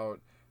worry about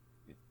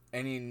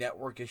any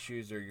network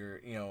issues or your,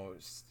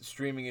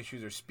 streaming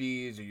issues or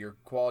speeds or your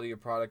quality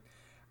of product.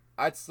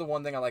 That's the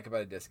one thing I like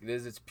about a disc. It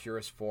is its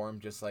purest form,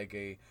 just like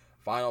a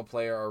vinyl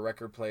player or a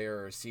record player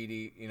or a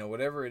CD,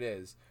 whatever it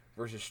is,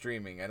 versus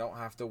streaming. I don't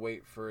have to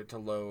wait for it to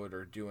load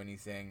or do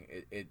anything.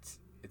 It's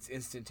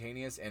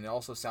instantaneous, and it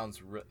also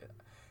sounds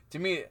to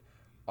me,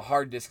 a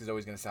hard disc is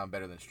always going to sound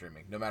better than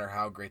streaming, no matter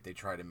how great they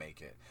try to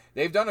make it.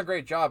 They've done a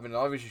great job, and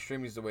obviously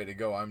streaming is the way to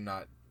go.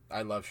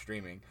 I love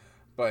streaming,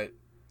 but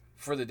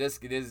for the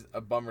disc, it is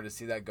a bummer to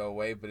see that go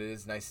away, but it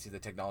is nice to see the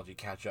technology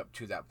catch up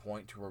to that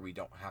point to where we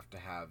don't have to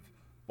have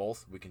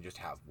both. We can just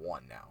have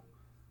one now.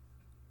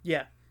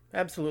 Yeah,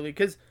 absolutely.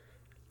 Because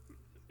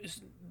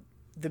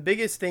the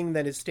biggest thing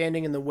that is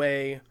standing in the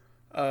way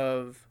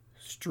of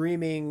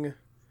streaming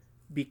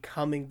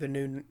becoming the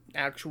new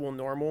actual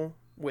normal,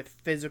 with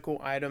physical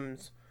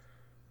items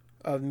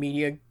of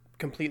media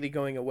completely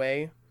going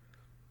away,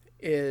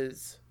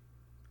 is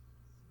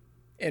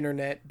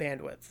internet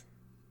bandwidth.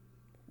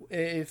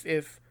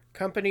 If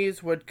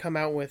companies would come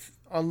out with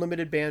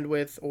unlimited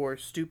bandwidth or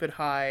stupid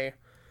high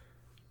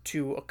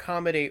to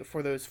accommodate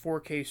for those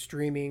 4K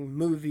streaming,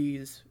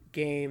 movies,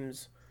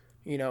 games,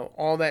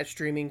 all that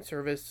streaming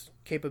service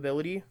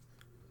capability,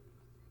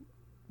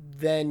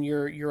 then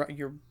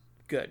you're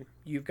good.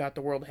 You've got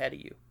the world ahead of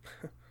you.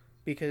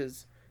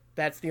 Because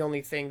that's the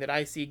only thing that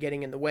I see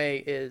getting in the way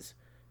is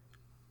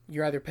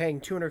you're either paying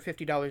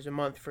 $250 a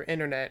month for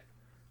internet,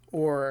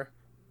 or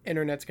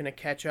internet's going to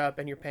catch up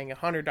and you're paying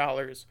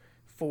 $100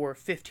 for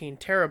 15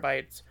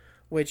 terabytes,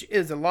 which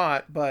is a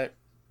lot, but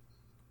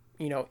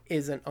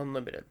isn't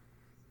unlimited.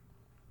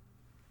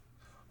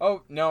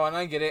 Oh no, and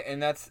I get it,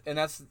 and that's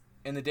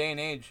in the day and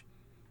age.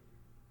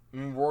 I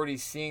mean, we're already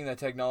seeing the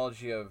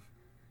technology of,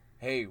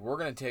 hey, we're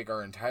going to take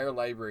our entire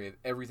library of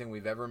everything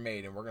we've ever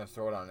made, and we're going to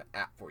throw it on an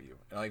app for you.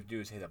 And all you have to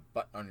do is hit a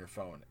button on your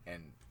phone,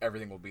 and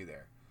everything will be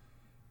there.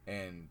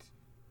 And,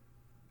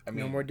 I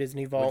mean, no more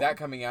Disney Vault. With that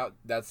coming out,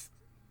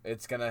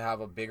 it's going to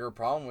have a bigger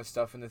problem with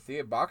stuff in the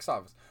theater box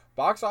office.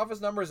 Box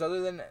office numbers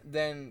other than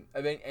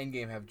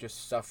Endgame have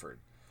just suffered.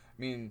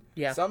 I mean,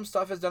 Some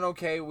stuff has done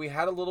okay. We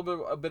had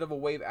a bit of a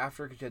wave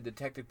after, because you had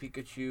Detective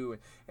Pikachu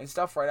and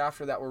stuff right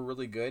after that were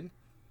really good.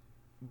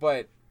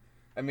 But,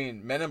 I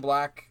mean, Men in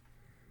Black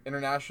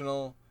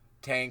International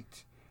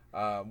tanked.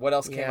 What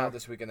else came out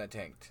this weekend that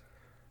tanked?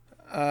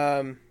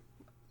 There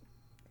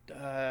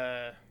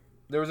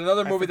was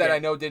another movie that I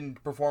know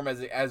didn't perform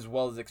as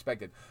well as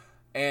expected.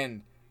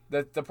 And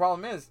the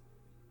problem is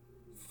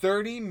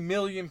 30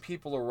 million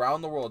people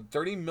around the world,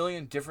 30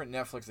 million different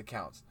Netflix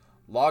accounts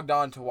logged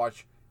on to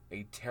watch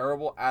a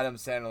terrible Adam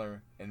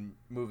Sandler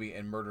movie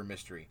and murder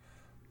mystery,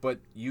 but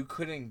you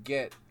couldn't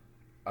get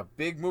a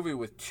big movie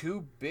with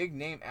two big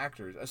name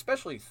actors,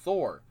 especially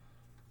Thor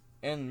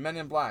and Men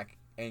in Black,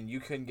 and you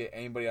couldn't get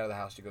anybody out of the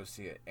house to go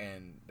see it.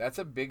 And that's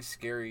a big,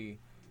 scary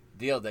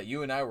deal that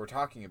you and I were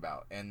talking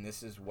about, and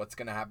this is what's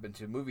going to happen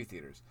to movie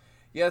theaters.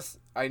 Yes,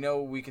 I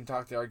know we can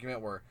talk the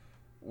argument where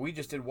we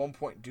just did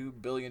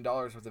 $1.2 billion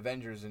with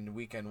Avengers in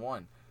weekend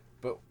one,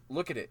 but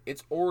look at it.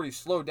 It's already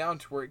slowed down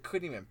to where it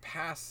couldn't even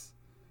pass.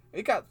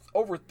 It got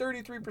over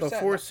 33%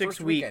 before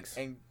 6 weeks.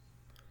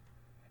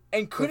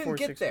 And couldn't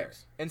get there.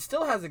 And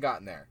still hasn't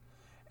gotten there.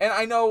 And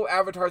I know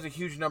Avatar's a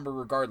huge number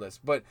regardless,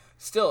 but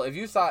still, if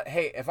you thought,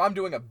 hey, if I'm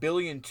doing $1.2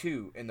 billion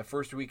in the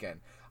first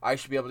weekend, I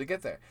should be able to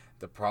get there.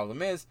 The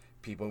problem is,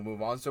 people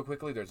move on so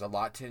quickly. There's a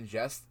lot to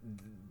ingest.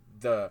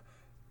 The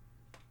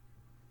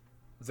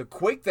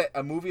quake that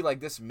a movie like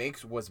this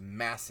makes was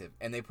massive,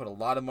 and they put a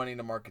lot of money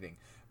into marketing.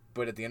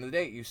 But at the end of the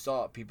day, you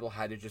saw people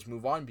had to just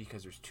move on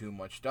because there's too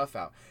much stuff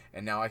out.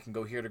 And now I can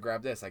go here to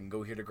grab this. I can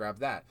go here to grab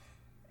that.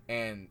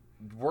 And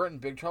we're in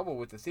big trouble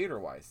with the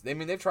theater-wise. I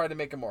mean, they've tried to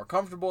make it more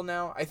comfortable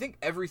now. I think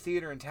every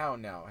theater in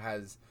town now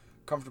has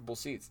comfortable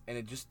seats, and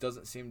it just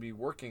doesn't seem to be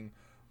working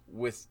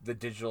with the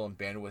digital and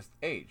bandwidth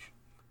age.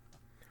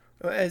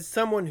 As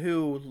someone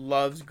who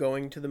loves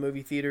going to the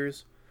movie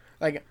theaters,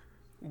 like,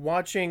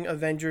 watching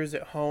Avengers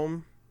at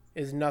home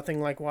is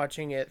nothing like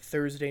watching it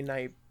Thursday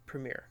night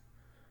premiere.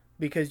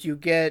 Because you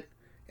get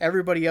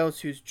everybody else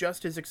who's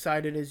just as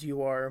excited as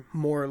you are,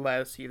 more or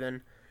less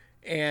even,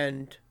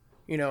 and...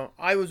 You know,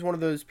 I was one of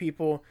those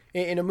people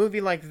in a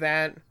movie like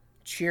that,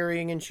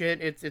 cheering and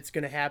shit. It's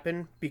gonna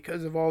happen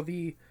because of all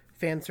the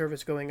fan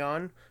service going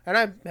on. And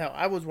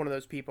I was one of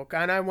those people,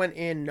 and I went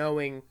in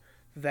knowing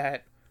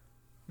that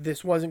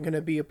this wasn't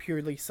gonna be a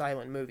purely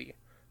silent movie.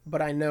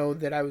 But I know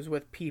that I was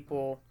with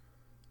people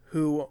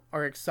who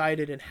are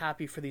excited and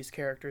happy for these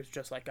characters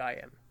just like I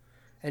am,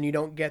 and you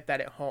don't get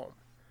that at home.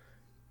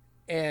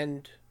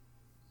 And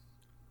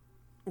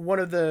one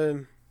of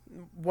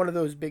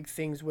those big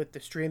things with the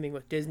streaming,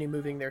 with Disney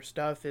moving their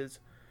stuff, is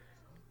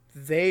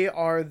they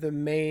are the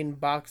main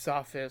box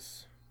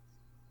office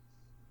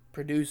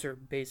producer,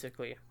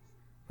 basically.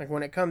 Like,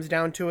 when it comes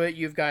down to it,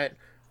 you've got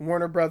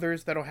Warner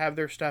Brothers that'll have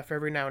their stuff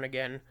every now and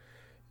again.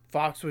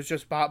 Fox was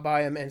just bought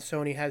by them, and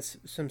Sony has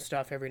some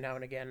stuff every now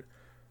and again.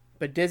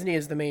 But Disney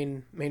is the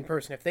main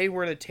person. If they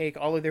were to take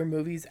all of their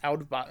movies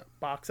out of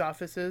box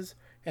offices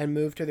and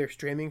move to their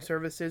streaming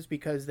services,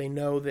 because they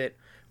know that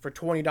for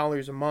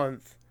 $20 a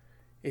month,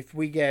 if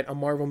we get a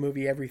Marvel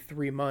movie every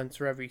 3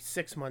 months or every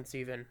 6 months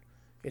even,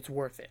 it's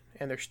worth it.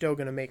 And they're still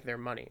going to make their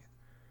money.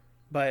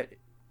 But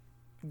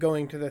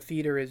going to the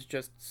theater is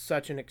just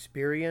such an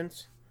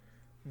experience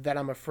that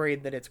I'm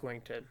afraid that it's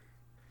going to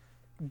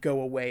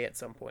go away at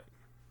some point.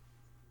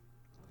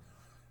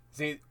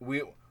 See,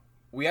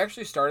 we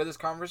actually started this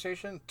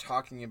conversation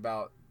talking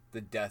about the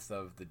death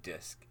of the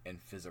disc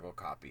and physical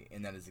copy.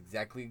 And that is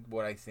exactly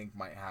what I think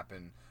might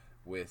happen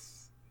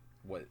with...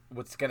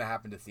 what's going to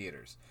happen to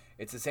theaters.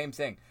 It's the same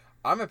thing.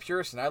 I'm a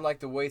purist, and I like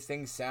the way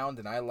things sound,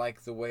 and I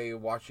like the way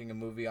watching a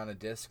movie on a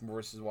disc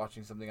versus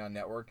watching something on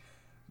network.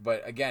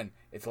 But again,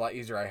 it's a lot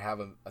easier. I have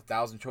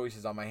 1,000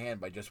 choices on my hand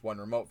by just one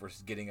remote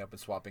versus getting up and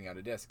swapping out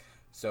a disc.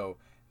 So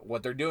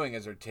what they're doing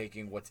is they're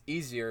taking what's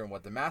easier and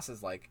what the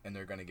masses like, and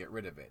they're going to get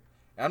rid of it.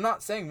 And I'm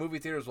not saying movie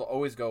theaters will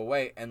always go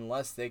away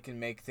unless they can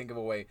think of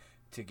a way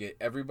to get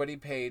everybody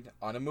paid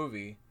on a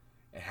movie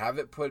and have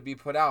it be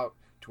put out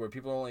to where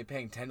people are only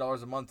paying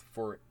 $10 a month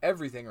for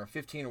everything, or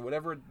 $15, or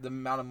whatever the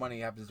amount of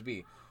money happens to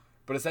be.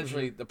 But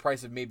essentially the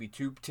price of maybe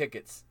 2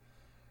 tickets,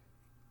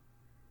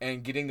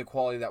 and getting the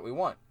quality that we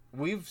want.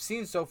 We've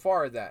seen so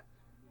far that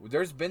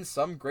there's been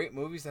some great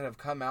movies that have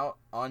come out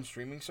on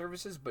streaming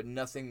services, but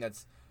nothing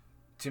that's,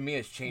 to me,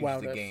 has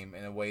changed the game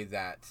in a way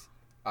that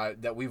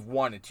that we've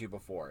wanted to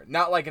before.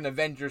 Not like an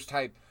Avengers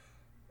type,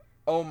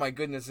 oh my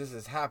goodness, this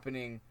is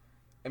happening.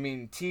 I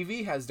mean,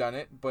 TV has done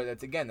it, but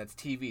that's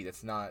TV.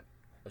 That's not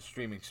a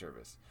streaming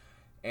service.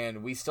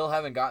 And we still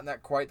haven't gotten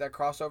quite that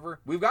crossover.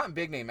 We've gotten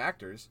big name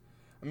actors.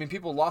 I mean,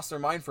 people lost their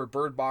mind for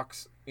Bird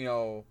Box,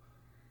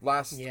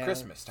 last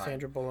Christmas time.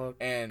 Sandra Bullock.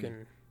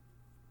 And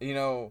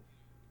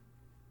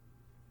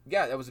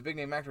that was a big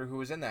name actor who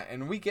was in that.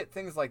 And we get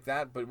things like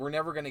that, but we're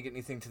never going to get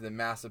anything to the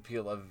mass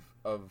appeal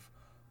of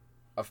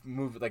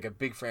movie, like a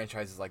big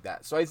franchises like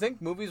that. So I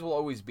think movies will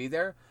always be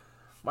there.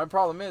 My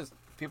problem is,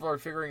 people are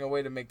figuring a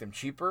way to make them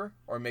cheaper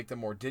or make them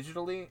more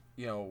digitally,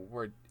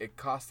 where it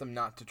costs them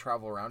not to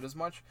travel around as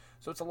much.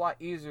 So it's a lot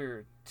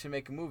easier to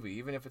make a movie,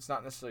 even if it's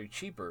not necessarily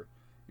cheaper.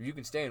 If you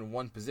can stay in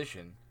one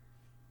position,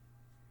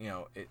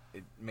 it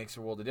makes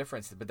a world of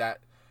difference. But that,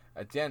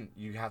 at the end,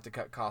 you have to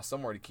cut costs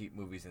somewhere to keep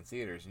movies in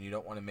theaters, and you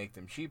don't want to make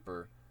them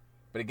cheaper.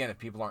 But again, if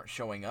people aren't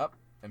showing up,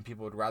 and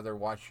people would rather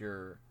watch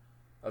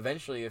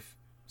eventually, if,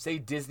 say,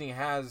 Disney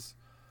has,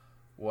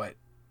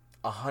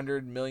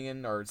 100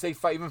 million, or say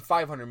even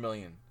 500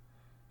 million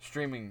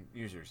streaming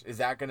users, is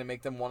that going to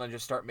make them want to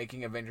just start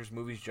making Avengers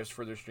movies just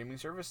for their streaming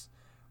service?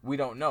 We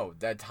don't know.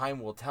 That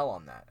time will tell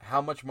on that.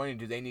 How much money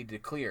do they need to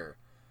clear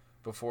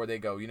before they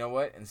go, you know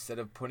what, instead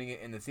of putting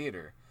it in the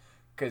theater.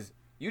 Because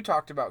you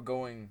talked about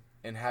going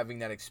and having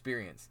that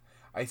experience.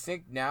 I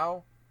think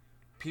now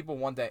people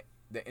want the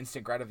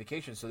instant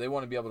gratification, so they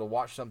want to be able to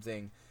watch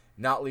something,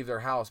 not leave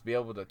their house, be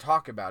able to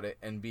talk about it,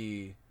 and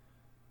be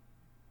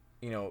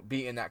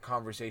in that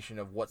conversation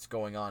of what's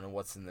going on and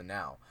what's in the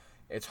now.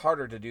 It's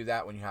harder to do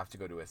that when you have to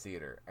go to a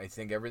theater. I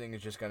think everything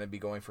is just going to be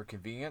going for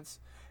convenience,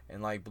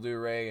 and like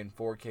Blu-ray and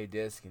 4K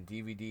disc and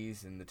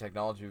DVDs and the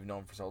technology we've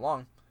known for so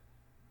long,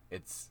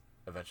 it's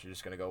eventually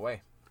just going to go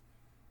away.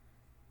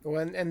 Well,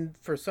 and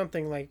for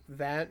something like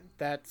that,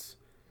 that's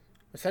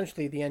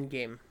essentially the end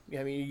game.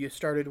 I mean, you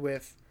started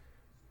with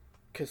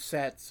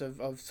cassettes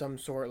of some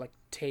sort, like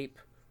tape,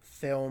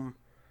 film.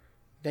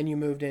 Then you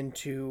moved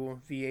into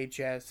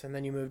VHS, and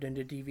then you moved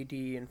into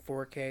DVD and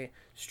 4K.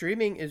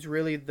 Streaming is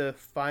really the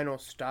final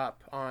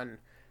stop on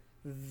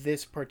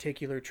this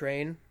particular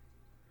train,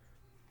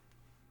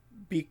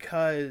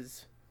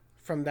 because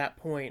from that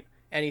point,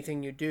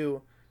 anything you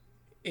do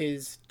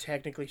is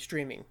technically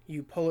streaming.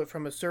 You pull it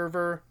from a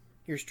server,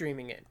 you're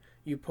streaming it.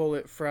 You pull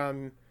it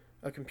from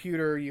a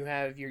computer,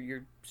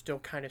 you're still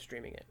kind of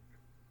streaming it.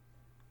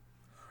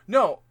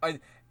 No,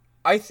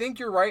 I think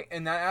you're right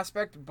in that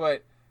aspect,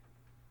 but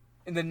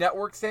in the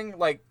network thing,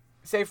 like,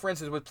 say for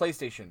instance with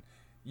PlayStation,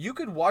 you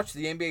could watch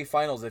the NBA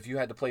Finals if you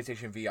had the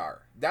PlayStation VR.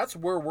 That's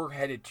where we're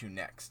headed to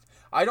next.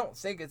 I don't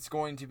think it's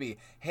going to be,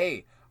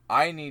 hey,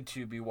 I need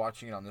to be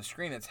watching it on the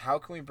screen. It's how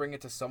can we bring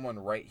it to someone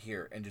right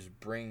here and just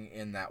bring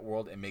in that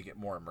world and make it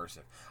more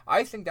immersive.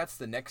 I think that's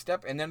the next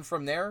step, and then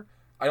from there,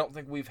 I don't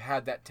think we've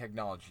had that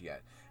technology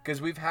yet.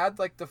 Because we've had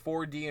like the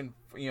 4D and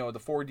the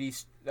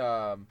 4D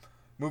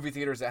movie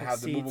theaters that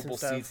have the movable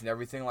seats and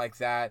everything like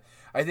that.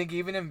 I think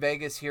even in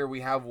Vegas here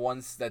we have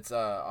one that's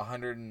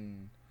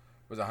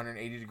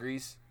 180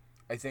 degrees.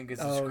 I think is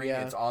the screen.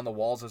 Yeah. It's on the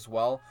walls as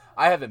well.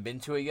 I haven't been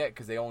to it yet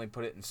because they only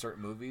put it in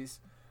certain movies.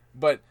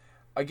 But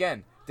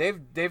again,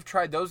 they've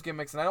tried those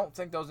gimmicks, and I don't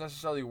think those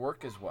necessarily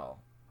work as well.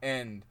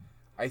 And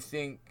I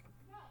think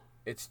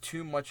it's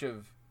too much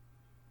of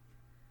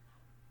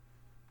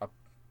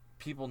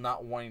people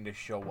not wanting to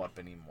show up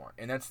anymore.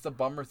 And that's the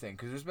bummer thing,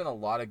 because there's been a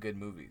lot of good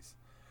movies.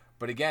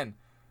 But again,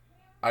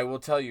 I will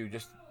tell you,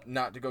 just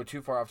not to go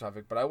too far off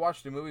topic, but I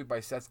watched a movie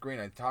by Seth Green.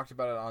 I talked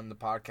about it on the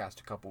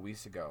podcast a couple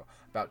weeks ago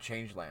about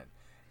Changeland.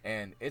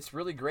 And it's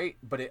really great,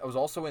 but it was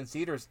also in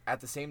theaters at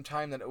the same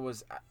time that it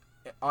was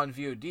on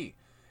VOD.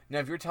 Now,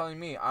 if you're telling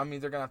me I'm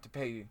either going to have to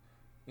pay,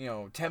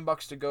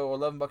 $10 to go,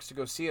 $11 to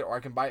go see it, or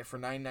I can buy it for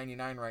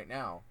 $9.99 right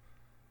now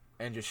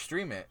and just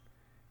stream it,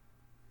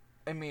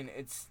 I mean,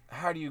 it's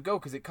how do you go?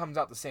 Because it comes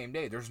out the same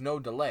day. There's no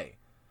delay.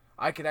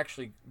 I could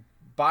actually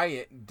buy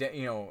it,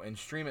 and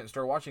stream it and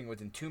start watching it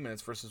within 2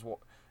 minutes versus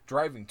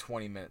driving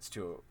 20 minutes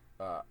to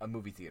a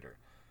movie theater.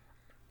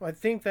 Well, I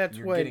think that's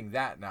you're getting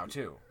that now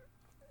too.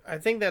 I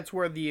think that's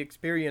where the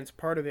experience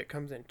part of it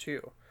comes in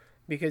too,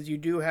 because you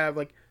do have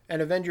like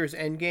an Avengers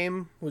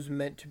Endgame was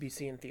meant to be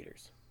seen in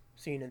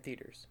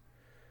theaters.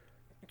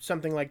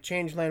 Something like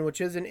Changeland,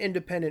 which is an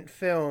independent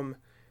film,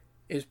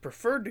 is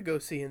preferred to go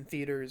see in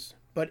theaters,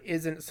 but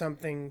isn't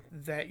something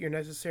that you're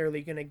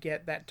necessarily going to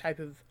get that type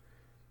of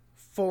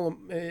full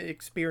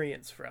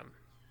experience from.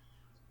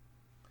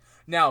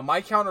 Now,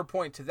 my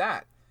counterpoint to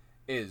that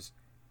is,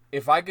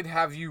 if I could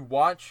have you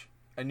watch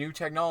a new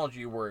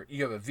technology where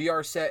you have a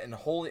VR set and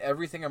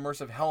everything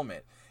immersive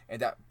helmet,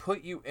 and that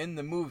put you in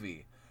the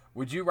movie,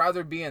 would you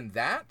rather be in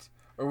that,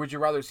 or would you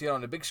rather see it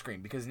on a big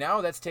screen? Because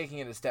now that's taking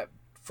it a step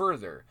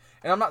further.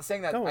 And I'm not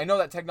saying that, I know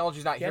that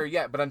technology's not here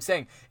yet, but I'm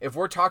saying, if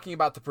we're talking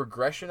about the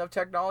progression of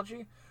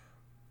technology,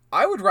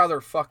 I would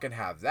rather fucking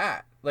have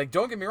that. Like,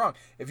 don't get me wrong.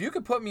 If you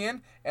could put me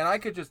in and I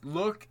could just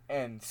look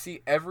and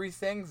see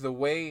everything the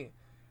way,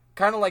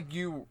 kind of like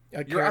you're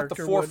at the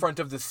forefront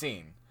of the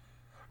scene.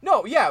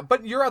 No, yeah,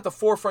 but you're at the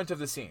forefront of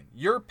the scene.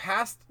 You're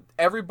past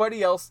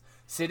everybody else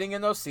sitting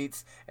in those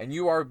seats, and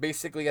you are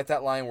basically at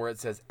that line where it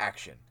says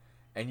action.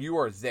 And you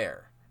are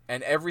there.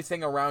 And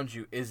everything around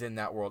you is in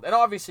that world. And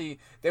obviously,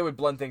 they would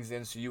blend things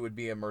in so you would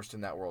be immersed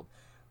in that world.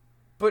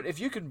 But if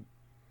you could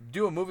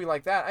do a movie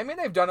like that, I mean,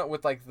 they've done it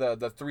with like the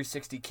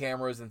 360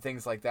 cameras and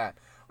things like that.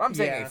 But I'm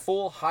saying a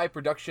full high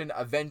production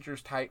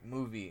Avengers type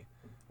movie,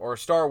 or a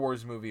Star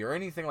Wars movie, or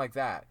anything like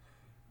that.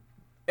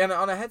 And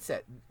on a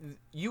headset,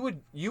 you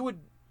would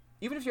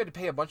even if you had to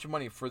pay a bunch of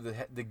money for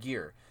the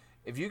gear,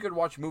 if you could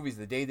watch movies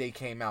the day they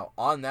came out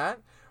on that,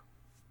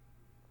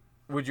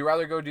 would you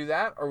rather go do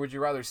that, or would you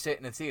rather sit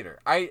in a theater?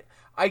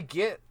 I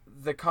get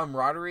the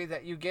camaraderie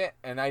that you get,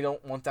 and I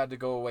don't want that to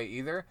go away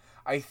either.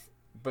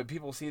 But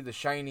people see the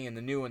shiny and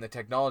the new and the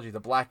technology, the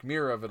Black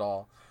Mirror of it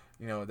all,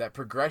 that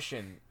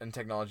progression in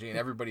technology, and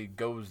everybody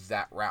goes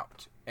that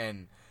route.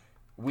 And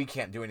we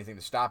can't do anything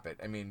to stop it.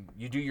 I mean,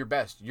 you do your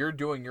best. You're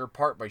doing your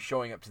part by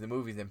showing up to the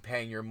movies and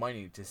paying your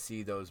money to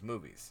see those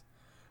movies,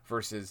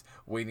 versus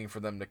waiting for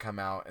them to come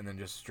out and then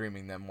just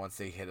streaming them once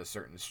they hit a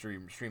certain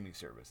streaming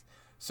service.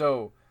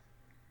 So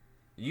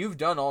you've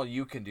done all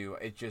you can do.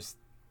 It's just,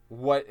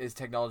 what is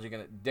technology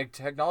going to...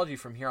 Technology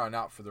from here on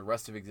out for the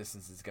rest of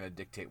existence is going to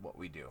dictate what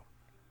we do.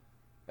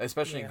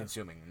 Especially in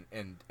consuming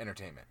and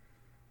entertainment.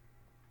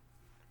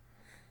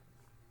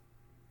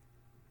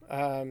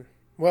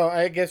 Well,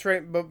 I guess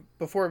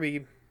before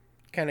we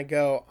kind of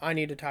go, I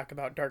need to talk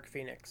about Dark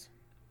Phoenix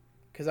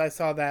because I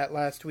saw that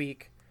last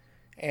week,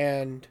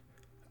 and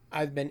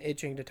I've been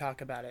itching to talk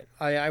about it.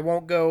 I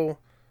won't go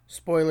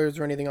spoilers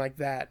or anything like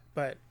that,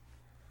 but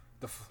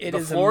The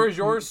floor is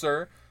yours,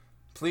 sir.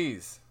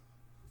 Please.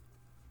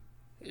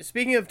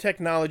 Speaking of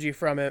technology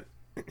from it,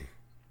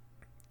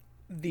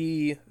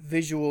 the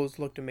visuals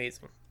looked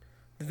amazing.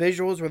 The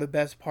visuals were the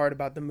best part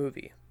about the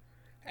movie.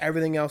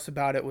 Everything else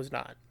about it was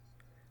not.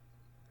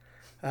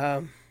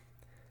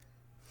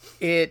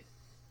 It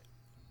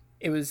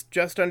was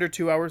just under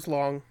 2 hours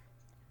long.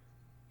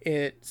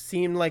 It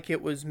seemed like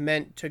it was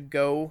meant to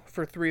go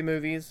for 3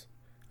 movies.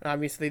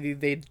 Obviously,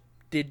 they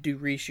did do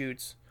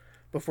reshoots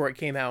before it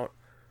came out.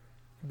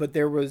 But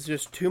there was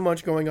just too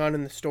much going on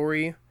in the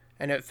story,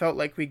 and it felt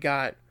like we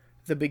got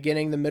the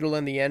beginning, the middle,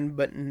 and the end,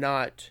 but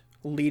not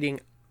leading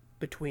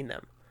between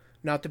them.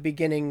 Not the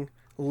beginning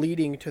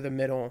leading to the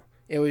middle.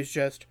 It was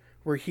just,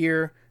 we're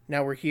here,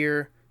 now we're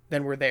here,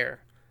 then we're there.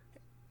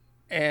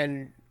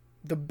 And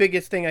the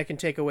biggest thing I can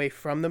take away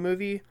from the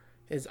movie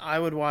is I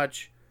would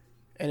watch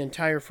an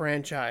entire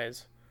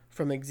franchise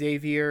from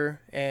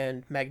Xavier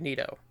and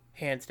Magneto,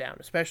 hands down,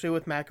 especially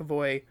with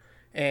McAvoy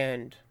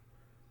and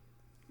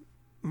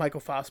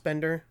Michael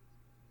Fassbender.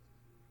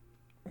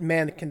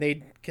 Man, can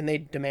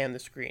they demand the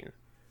screen.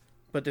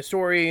 But the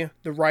story,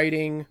 the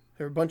writing,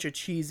 there were a bunch of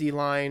cheesy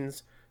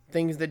lines,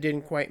 things that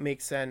didn't quite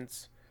make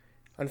sense.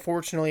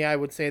 Unfortunately, I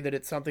would say that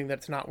it's something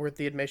that's not worth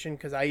the admission,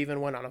 because I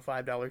even went on a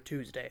 $5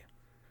 Tuesday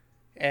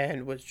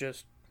and was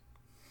just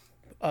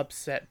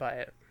upset by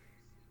it.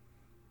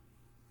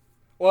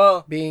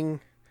 Well,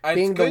 being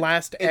the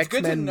last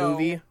X-Men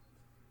movie,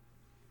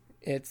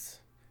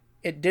 it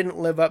didn't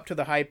live up to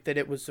the hype that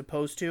it was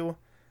supposed to,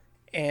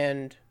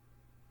 and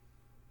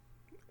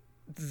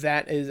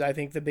that is, I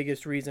think, the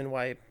biggest reason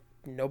why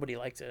nobody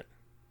likes it.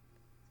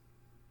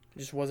 It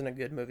just wasn't a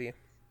good movie.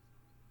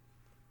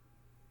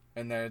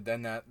 And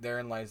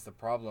therein lies the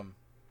problem.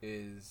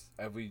 Is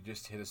have we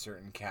just hit a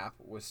certain cap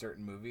with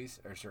certain movies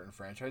or certain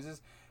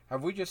franchises?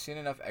 Have we just seen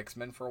enough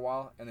X-Men for a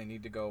while and they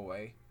need to go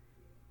away?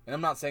 And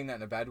I'm not saying that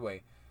in a bad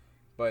way,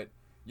 but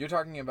you're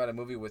talking about a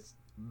movie with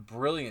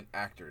brilliant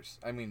actors.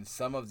 I mean,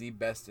 some of the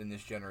best in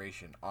this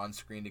generation on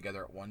screen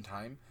together at one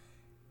time,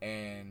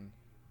 and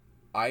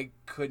I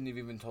couldn't have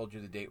even told you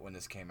the date when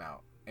this came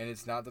out. And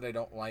it's not that I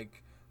don't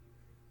like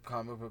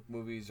comic book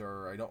movies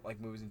or I don't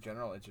like movies in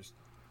general. It's just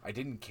I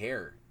didn't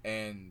care.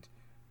 And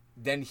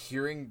then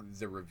hearing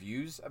the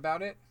reviews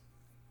about it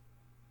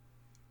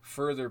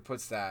further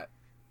puts that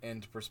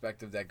into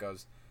perspective that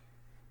goes,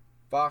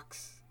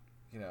 Fox,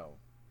 you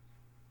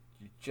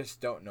just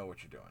don't know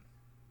what you're doing.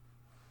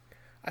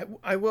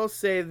 I will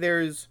say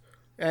there's,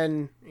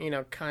 and,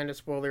 kind of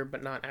spoiler,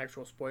 but not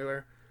actual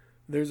spoiler.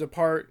 There's a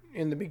part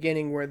in the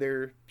beginning where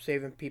they're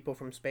saving people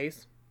from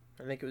space.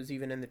 I think it was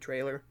even in the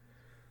trailer.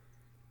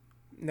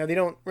 Now, they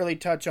don't really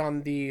touch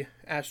on the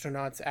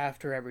astronauts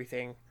after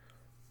everything,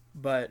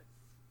 but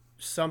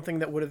something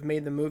that would have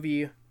made the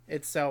movie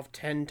itself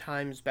 10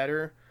 times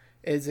better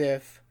is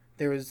if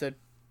there was a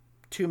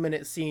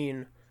 2-minute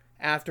scene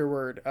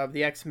afterward of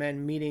the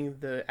X-Men meeting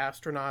the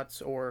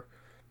astronauts or,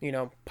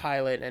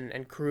 pilot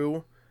and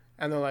crew,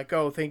 and they're like,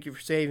 oh, thank you for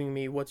saving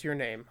me. What's your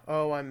name?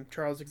 Oh, I'm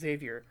Charles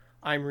Xavier.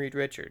 I'm Reed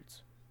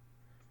Richards.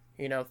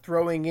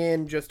 Throwing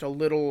in just a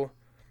little,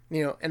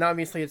 and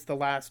obviously it's the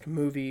last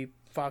movie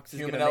Fox is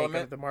going to make out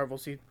of the Marvel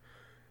series.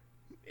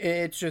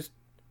 It's just,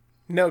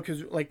 no,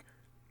 because,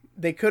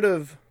 they could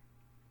have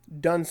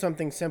done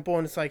something simple,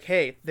 and it's like,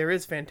 hey, there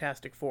is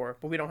Fantastic Four,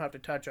 but we don't have to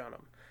touch on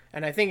them.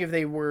 And I think if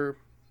they would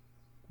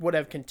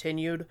have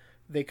continued,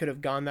 they could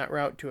have gone that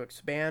route to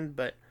expand,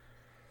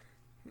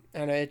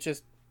 and it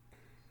just,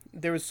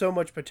 there was so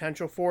much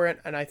potential for it,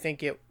 and I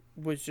think it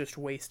was just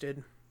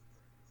wasted.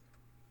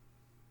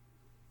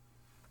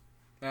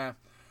 Yeah.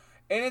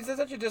 And it's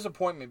such a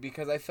disappointment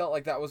because I felt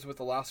like that was with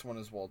the last one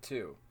as well,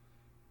 too.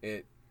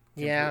 It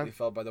completely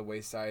fell by the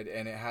wayside,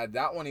 and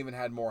that one even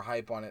had more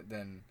hype on it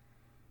than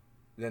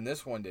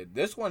this one did.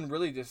 This one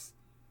really just,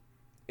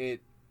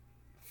 it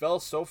fell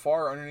so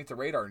far underneath the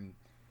radar, and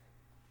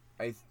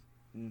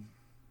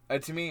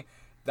to me,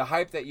 the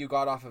hype that you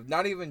got off of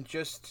not even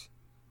just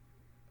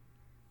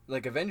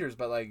like Avengers,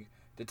 but like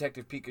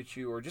Detective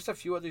Pikachu or just a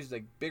few of these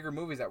like bigger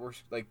movies that were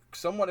like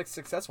somewhat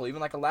successful, even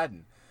like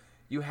Aladdin.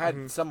 You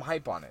had some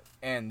hype on it,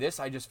 and this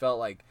I just felt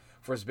like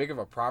for as big of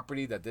a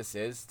property that this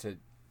is to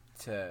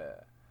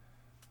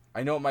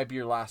I know it might be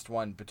your last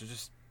one, but to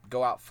just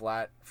go out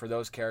flat for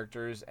those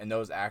characters and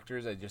those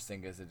actors, I just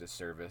think is a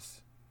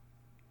disservice.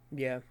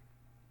 Yeah.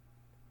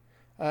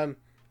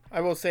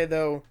 I will say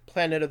though,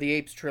 Planet of the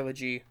Apes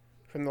trilogy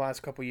from the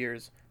last couple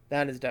years,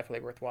 that is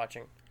definitely worth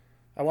watching.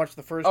 I watched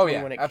the first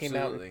one when it came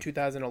out in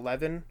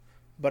 2011,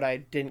 but I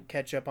didn't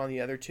catch up on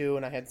the other two,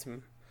 and I had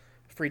some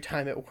free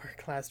time at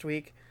work last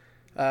week.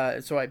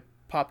 So I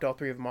popped all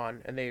 3 of them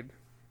on, and they,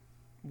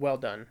 well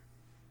done.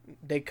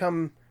 They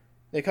come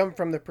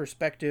from the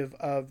perspective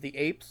of the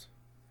apes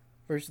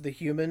versus the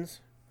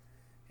humans,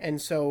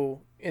 and so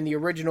in the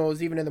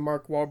originals, even in the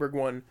Mark Wahlberg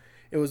one,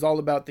 it was all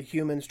about the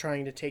humans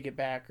trying to take it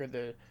back, or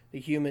the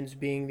humans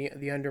being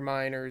the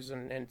underminers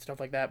and stuff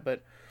like that.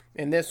 But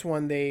in this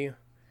one, the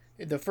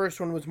first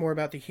one was more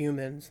about the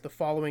humans. The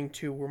following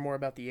two were more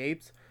about the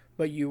apes,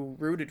 but you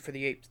rooted for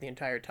the apes the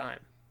entire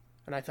time.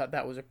 And I thought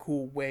that was a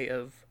cool way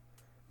of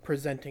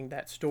presenting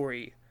that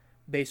story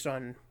based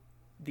on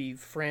the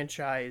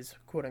franchise,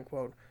 quote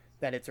unquote,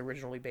 that it's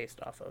originally based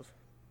off of.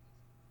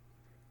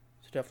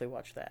 So definitely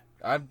watch that.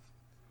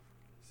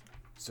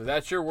 So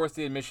that's your worth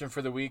the admission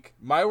for the week.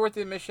 My worth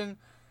the admission,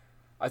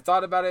 I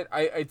thought about it.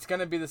 It's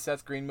gonna be the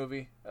Seth Green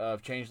movie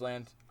of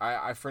Changeland.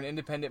 I for an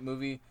independent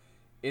movie,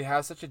 it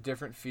has such a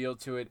different feel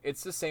to it.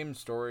 It's the same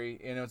story,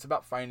 it's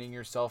about finding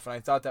yourself, and I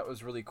thought that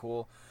was really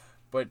cool.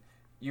 But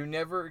you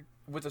never,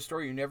 with a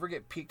story, you never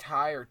get peaked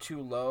high or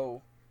too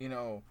low.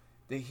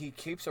 He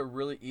keeps a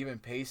really even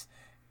pace.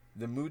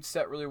 The mood's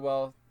set really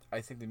well.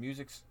 I think the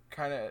music's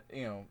kind of,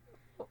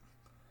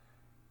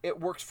 it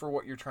works for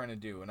what you're trying to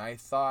do. And I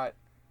thought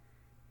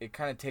it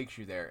kind of takes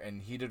you there.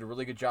 And he did a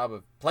really good job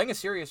of playing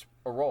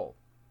a role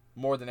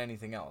more than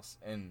anything else.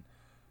 And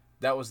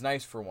that was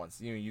nice for once.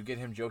 You get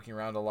him joking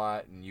around a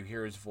lot, and you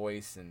hear his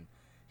voice, and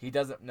he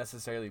doesn't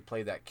necessarily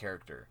play that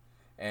character.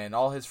 And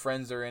all his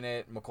friends are in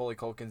it. Macaulay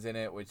Culkin's in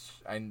it, which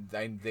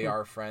they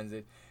are friends.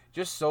 It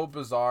just so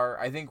bizarre.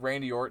 I think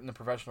Randy Orton, the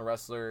professional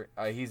wrestler,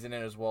 he's in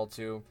it as well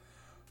too.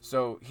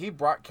 So he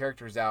brought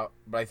characters out,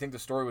 but I think the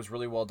story was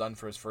really well done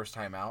for his first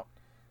time out.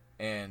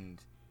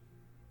 And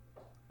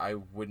I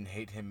wouldn't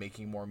hate him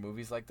making more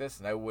movies like this,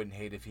 and I wouldn't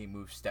hate if he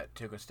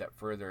took a step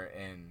further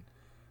and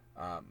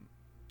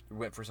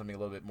went for something a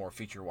little bit more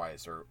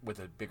feature-wise or with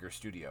a bigger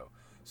studio.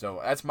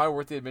 So that's my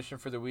worth the admission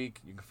for the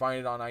week. You can find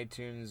it on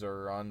iTunes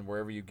or on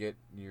wherever you get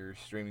your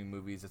streaming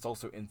movies. It's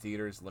also in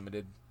theaters,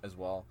 limited as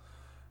well.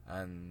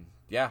 And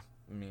yeah,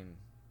 I mean,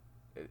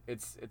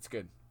 it's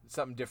good. It's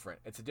something different.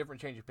 It's a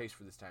different change of pace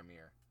for this time of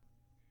year.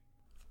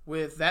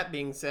 With that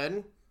being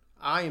said,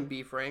 I am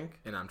B. Frank.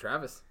 And I'm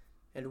Travis.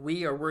 And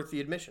we are Worth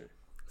the Admission.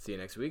 See you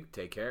next week.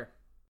 Take care.